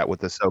going to do that with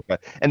Ahsoka.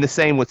 And the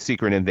same with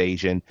Secret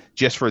Invasion,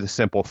 just for the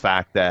simple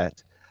fact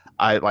that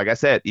like I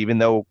said, even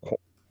though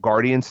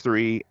Guardians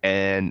 3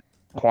 and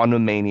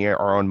Quantum Mania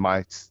are on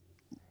my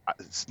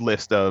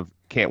list of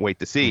can't wait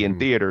to see in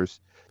theaters,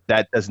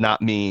 that does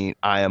not mean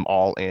I am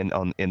all in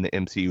the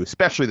MCU,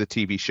 especially the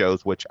TV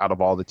shows, which out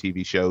of all the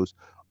TV shows,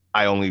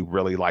 I only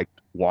really liked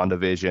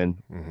WandaVision,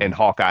 and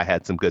Hawkeye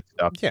had some good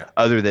stuff. Yeah.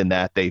 Other than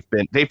that, they've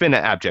been an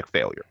abject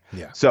failure.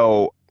 Yeah.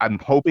 So I'm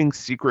hoping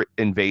Secret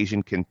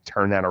Invasion can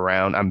turn that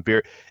around.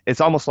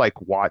 It's almost like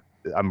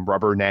I'm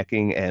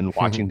rubbernecking and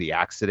watching The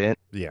Accident.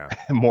 Yeah.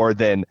 More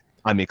than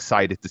I'm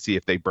excited to see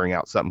if they bring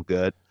out something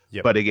good.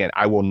 Yep. But again,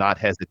 I will not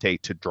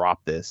hesitate to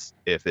drop this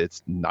if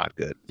it's not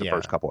good, the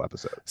first couple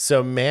episodes.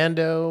 So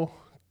Mando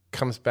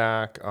comes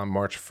back on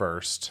March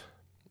 1st.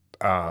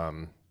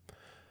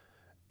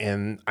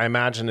 And I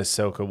imagine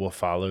Ahsoka will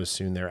follow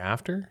soon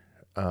thereafter.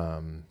 I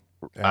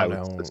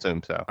would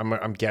assume so.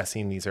 I'm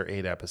guessing these are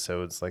 8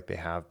 episodes like they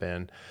have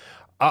been.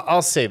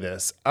 I'll say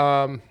this.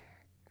 I'm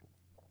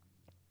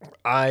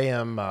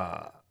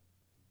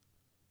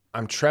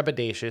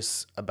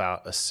trepidatious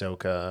about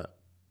Ahsoka,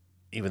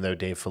 even though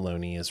Dave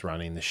Filoni is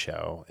running the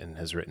show and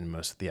has written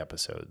most of the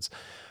episodes.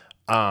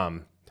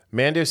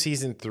 Mando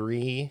season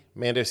 3,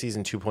 Mando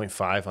season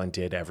 2.5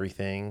 undid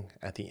everything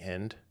at the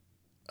end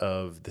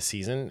of the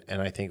season,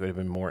 and I think it would have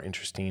been more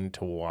interesting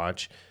to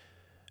watch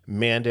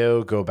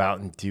Mando go about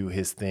and do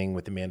his thing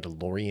with the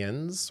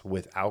Mandalorians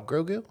without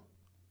Grogu.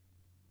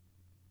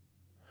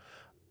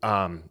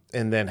 And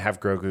then have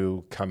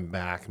Grogu come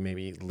back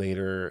maybe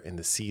later in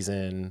the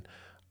season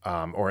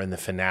or in the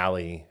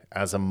finale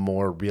as a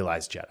more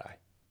realized Jedi.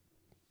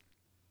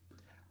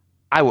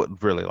 I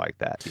would really like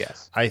that,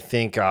 yes. I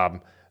think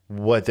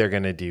what they're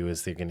going to do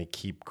is they're going to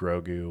keep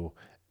Grogu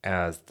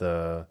as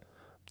the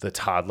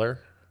toddler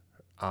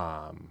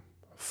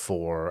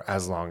for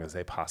as long as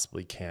they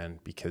possibly can,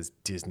 because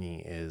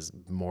Disney is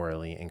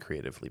morally and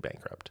creatively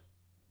bankrupt.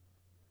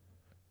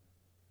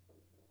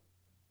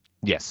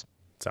 Yes.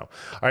 So, all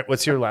right,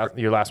 what's your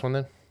last one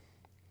then?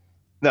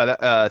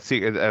 No,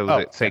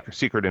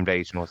 Secret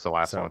Invasion was the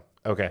last one.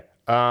 Okay.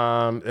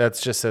 That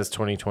just says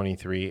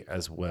 2023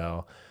 as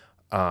well.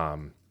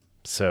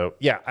 So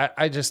yeah,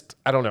 I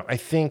don't know. I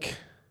think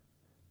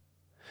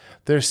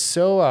there's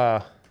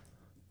so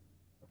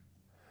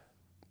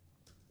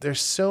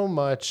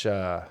much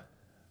that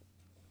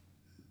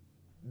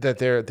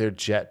they're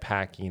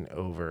jetpacking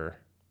over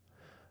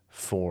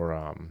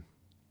for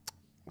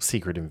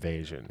Secret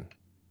Invasion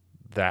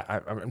that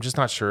I'm just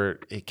not sure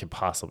it could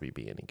possibly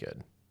be any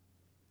good.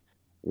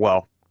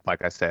 Well,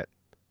 like I said,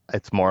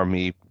 it's more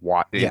me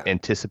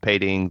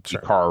anticipating the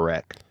car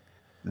wreck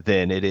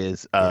than it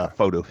is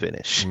photo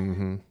finish,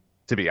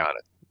 to be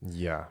honest.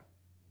 Yeah.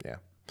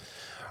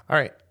 All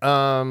right.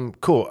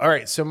 Cool. All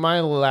right. So my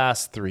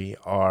last three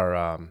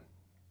are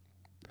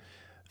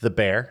The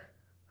Bear,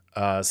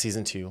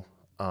 season 2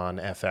 on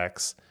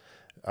FX.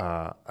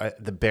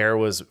 The Bear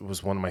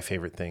was one of my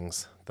favorite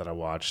things that I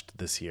watched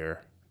this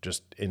year,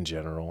 just in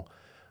general.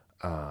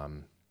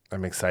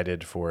 I'm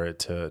excited for it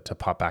to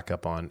pop back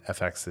up on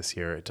FX this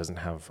year. It doesn't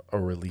have a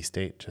release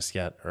date just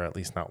yet, or at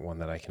least not one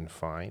that I can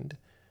find.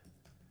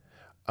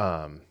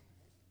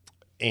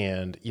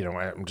 And, you know,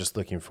 I'm just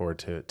looking forward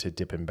to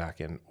dipping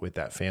back in with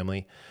that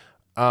family.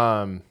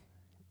 Then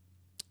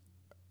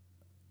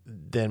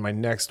my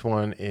next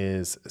one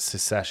is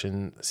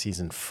Succession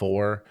season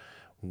 4,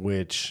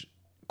 which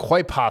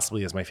quite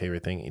possibly is my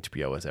favorite thing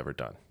HBO has ever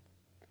done.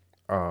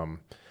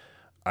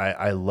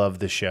 I love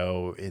the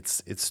show.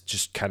 It's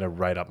just kind of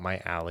right up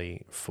my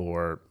alley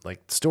for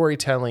like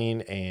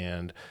storytelling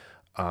and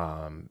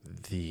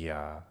the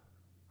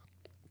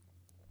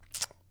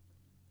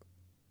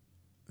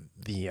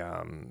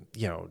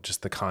you know,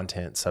 just the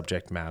content,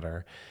 subject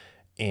matter,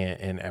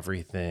 and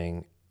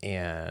everything.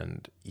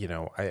 And you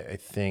know, I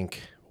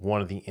think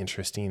one of the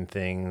interesting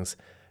things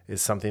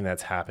is something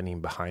that's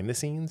happening behind the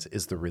scenes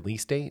is the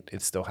release date.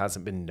 It still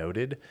hasn't been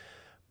noted,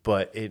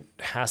 but it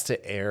has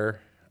to air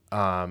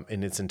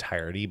in its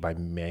entirety by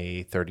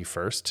May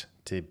 31st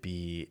to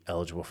be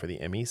eligible for the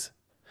Emmys,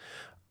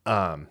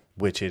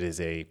 which it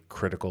is a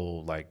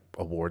critical like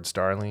awards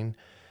darling.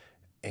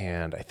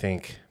 And I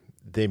think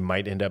they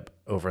might end up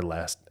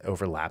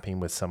overlapping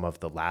with some of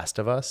The Last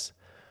of Us.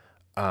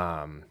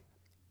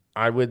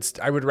 I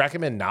would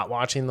recommend not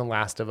watching The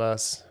Last of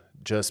Us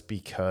just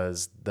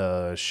because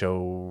the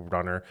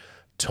showrunner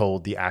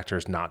told the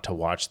actors not to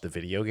watch the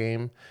video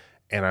game,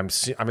 and I'm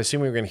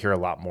assuming we're going to hear a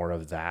lot more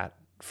of that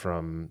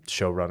from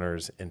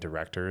showrunners and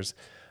directors,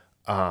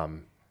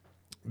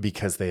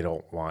 because they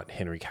don't want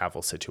Henry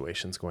Cavill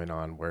situations going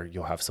on where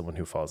you'll have someone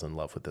who falls in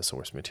love with the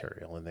source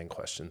material and then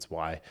questions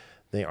why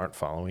they aren't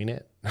following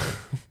it.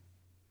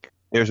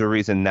 There's a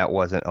reason that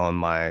wasn't on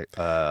my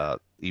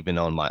even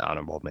on my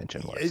honorable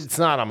mention list. It's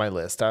not on my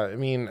list. I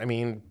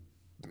mean,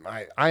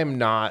 I am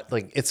not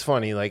like. It's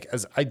funny. Like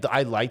as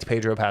I liked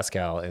Pedro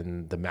Pascal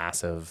and the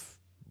massive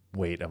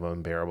weight of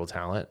unbearable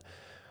talent,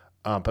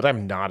 but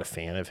I'm not a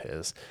fan of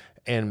his.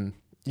 And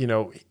you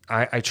know,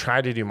 I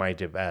try to do my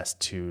best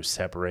to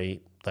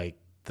separate like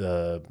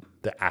the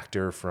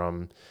actor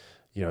from,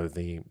 you know,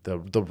 the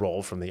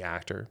role from the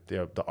actor,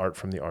 the art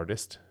from the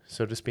artist,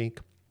 so to speak.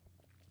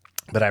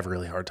 But I have a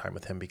really hard time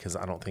with him because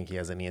I don't think he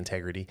has any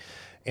integrity,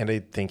 and I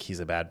think he's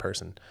a bad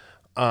person.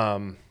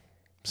 So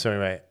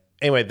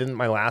anyway, then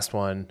my last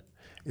one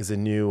is a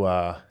new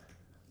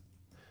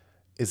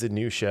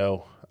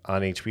show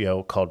on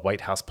HBO called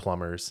White House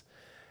Plumbers,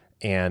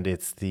 and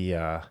it's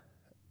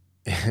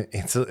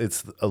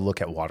it's a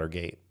look at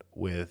Watergate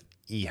with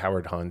E.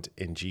 Howard Hunt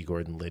and G.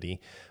 Gordon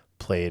Liddy,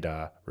 played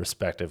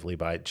respectively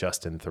by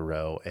Justin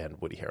Theroux and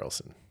Woody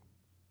Harrelson.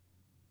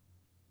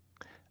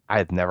 I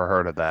had never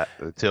heard of that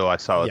until I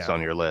saw it's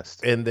on your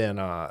list. And then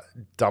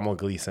Domhnall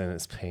Gleeson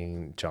is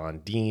playing John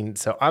Dean.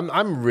 So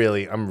I'm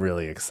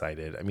really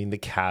excited. I mean, the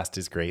cast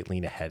is great.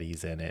 Lena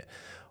Headey's in it.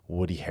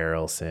 Woody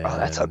Harrelson. Oh,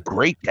 that's a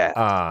great cast.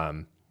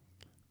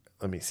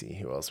 Let me see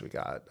who else we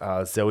got.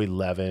 Zoe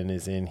Levin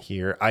is in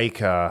here. Ike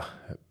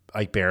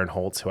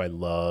Barinholtz, who I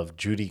love.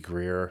 Judy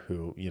Greer,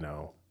 who, you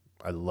know,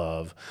 I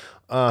love.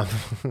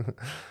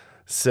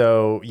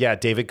 So yeah,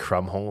 David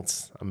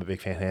Krumholtz. I'm a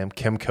big fan of him.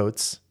 Kim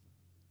Coates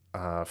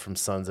from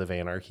Sons of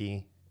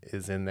Anarchy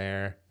is in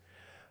there.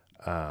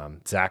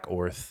 Zach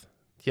Orth,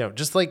 you know,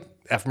 just like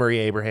F. Murray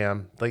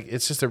Abraham. Like,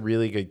 it's just a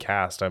really good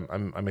cast.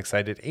 I'm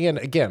excited. And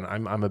again,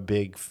 I'm a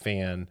big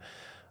fan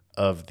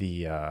of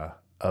the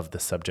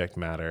subject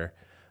matter.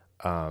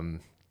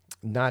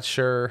 Not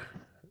sure,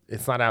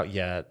 it's not out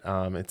yet.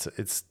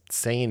 It's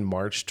saying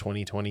March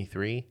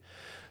 2023.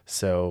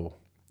 So,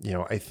 you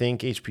know, I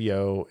think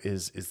HBO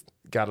is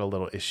got a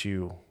little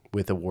issue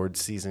with awards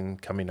season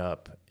coming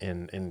up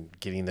and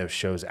getting those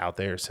shows out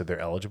there so they're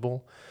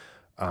eligible.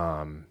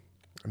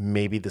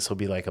 Maybe this will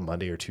be like a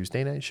Monday or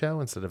Tuesday night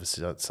show instead of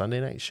a Sunday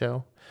night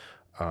show.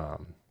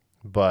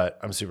 But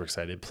I'm super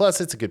excited.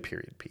 Plus, it's a good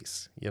period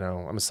piece. You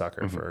know, I'm a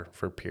sucker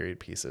for period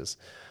pieces,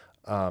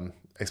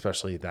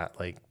 especially that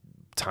like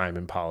time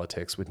in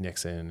politics with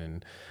Nixon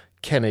and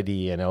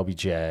Kennedy and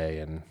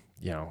LBJ and,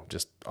 you know,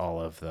 just all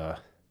of the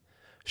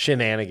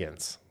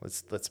shenanigans.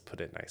 Let's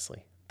put it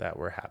nicely that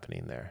were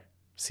happening there.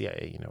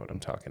 CIA, you know what I'm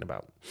talking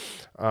about.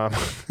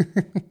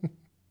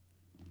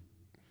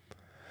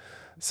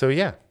 So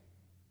yeah,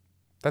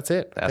 that's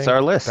it. That's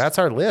our list. That's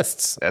our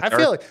lists. I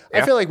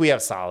feel like we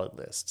have solid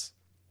lists.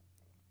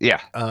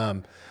 Yeah.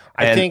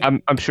 I think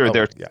I'm sure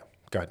there's. Yeah.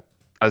 Go ahead.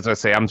 As I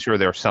say, I'm sure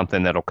there's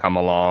something that'll come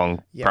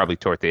along probably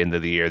toward the end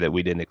of the year that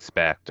we didn't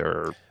expect,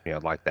 or you know,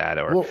 like that,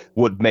 or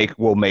we'll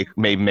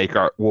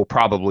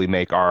probably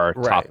make our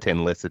top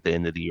 10 lists at the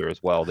end of the year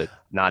as well. That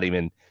not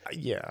even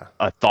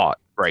a thought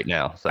right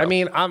now. So I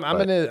mean, I'm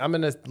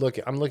gonna look.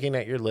 I'm looking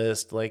at your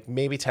list. Like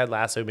maybe Ted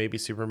Lasso, maybe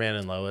Superman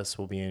and Lois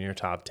will be in your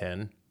top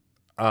 10.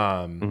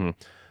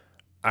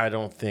 I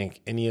don't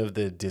think any of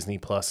the Disney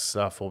Plus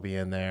stuff will be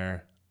in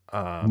there.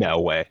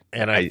 No way.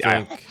 And I think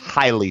I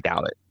highly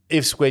doubt it.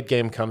 If Squid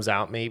Game comes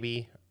out,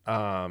 maybe.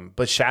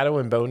 But Shadow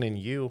and Bone and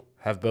You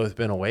have both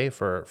been away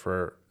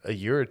for a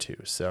year or two.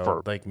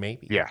 So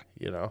maybe. Yeah.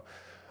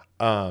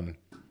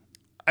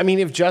 I mean,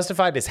 if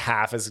Justified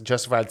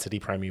City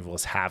Primeval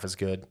is half as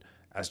good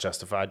as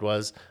Justified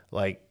was,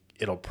 like,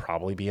 it'll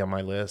probably be on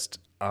my list.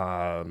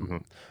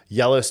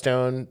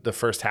 Yellowstone, the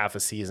first half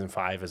of season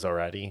 5 is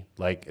already,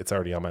 like, it's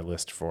already on my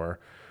list for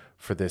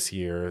this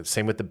year.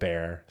 Same with The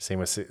Bear. Same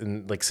with,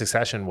 like,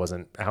 Succession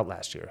wasn't out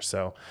last year.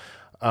 So,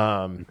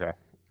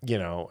 you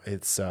know,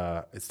 it's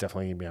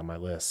definitely gonna be on my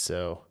list.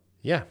 So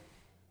yeah.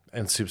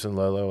 And Soups and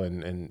Lolo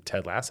and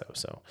Ted Lasso.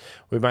 So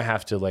we might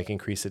have to, like,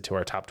 increase it to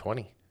our top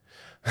 20.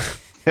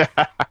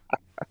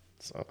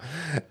 So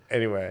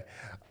anyway,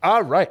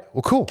 all right.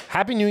 Well, cool.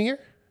 Happy New Year.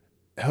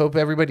 Hope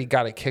everybody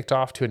got it kicked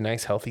off to a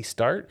nice, healthy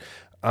start.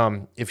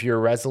 If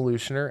you're a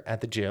resolutioner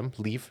at the gym,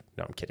 leave.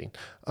 No, I'm kidding.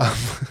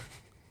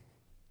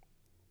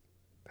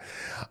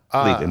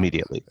 Leave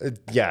immediately.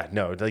 Yeah,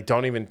 no, like,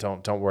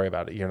 don't worry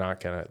about it. You're not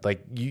gonna,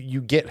 like,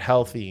 you get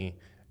healthy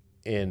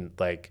in,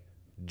 like,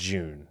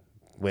 June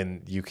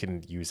when you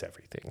can use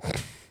everything.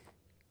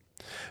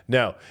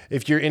 No,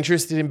 if you're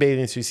interested in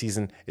bathing suit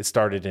season, it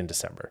started in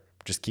December.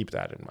 Just keep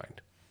that in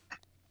mind.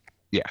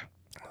 Yeah.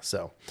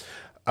 So,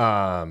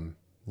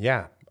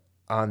 yeah.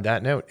 On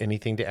that note,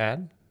 anything to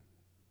add?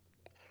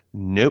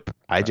 Nope.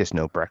 I just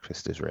know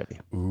breakfast is ready.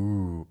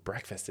 Ooh,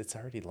 breakfast. It's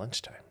already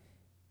lunchtime.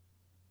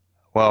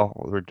 Well,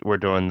 we're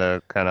doing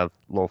the kind of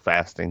little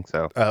fasting,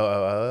 so.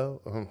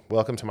 Oh.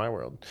 Welcome to my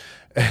world.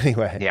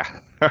 Anyway. Yeah.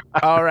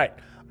 All right.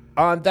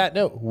 On that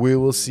note, we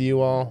will see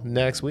you all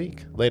next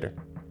week. Later.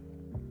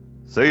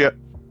 See ya.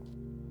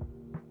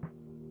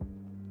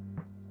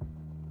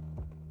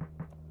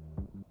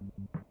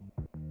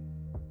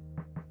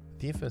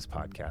 The Infamous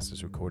Podcast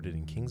is recorded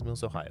in Kings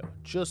Mills, Ohio,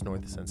 just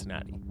north of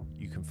Cincinnati.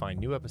 You can find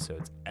new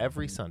episodes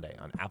every Sunday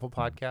on Apple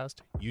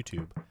Podcast,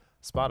 YouTube,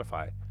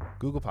 Spotify,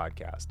 Google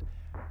Podcast,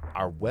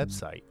 our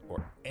website,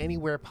 or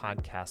anywhere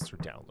podcasts are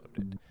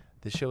downloaded.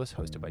 This show is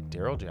hosted by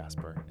Daryl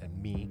Jasper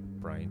and me,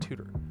 Brian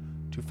Tudor.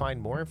 To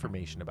find more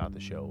information about the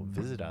show,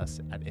 visit us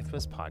at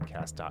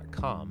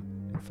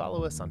infamouspodcast.com and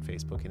follow us on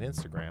Facebook and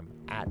Instagram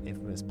at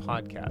Infamous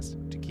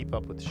Podcast to keep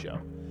up with the show.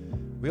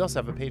 We also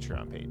have a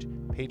Patreon page,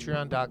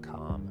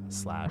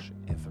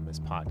 patreon.com/Infamous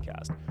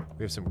Podcast.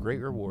 We have some great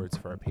rewards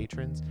for our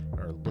patrons and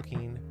are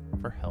looking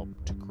for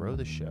help to grow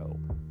the show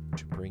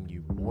to bring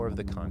you more of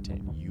the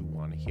content you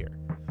want to hear.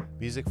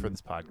 Music for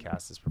this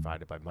podcast is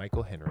provided by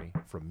Michael Henry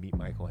from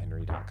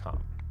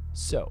meetmichaelhenry.com.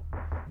 So,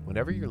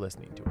 whenever you're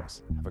listening to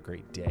us, have a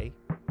great day,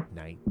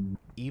 night,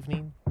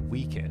 evening,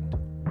 weekend,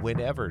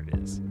 whenever it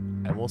is,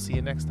 and we'll see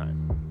you next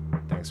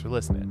time. Thanks for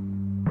listening.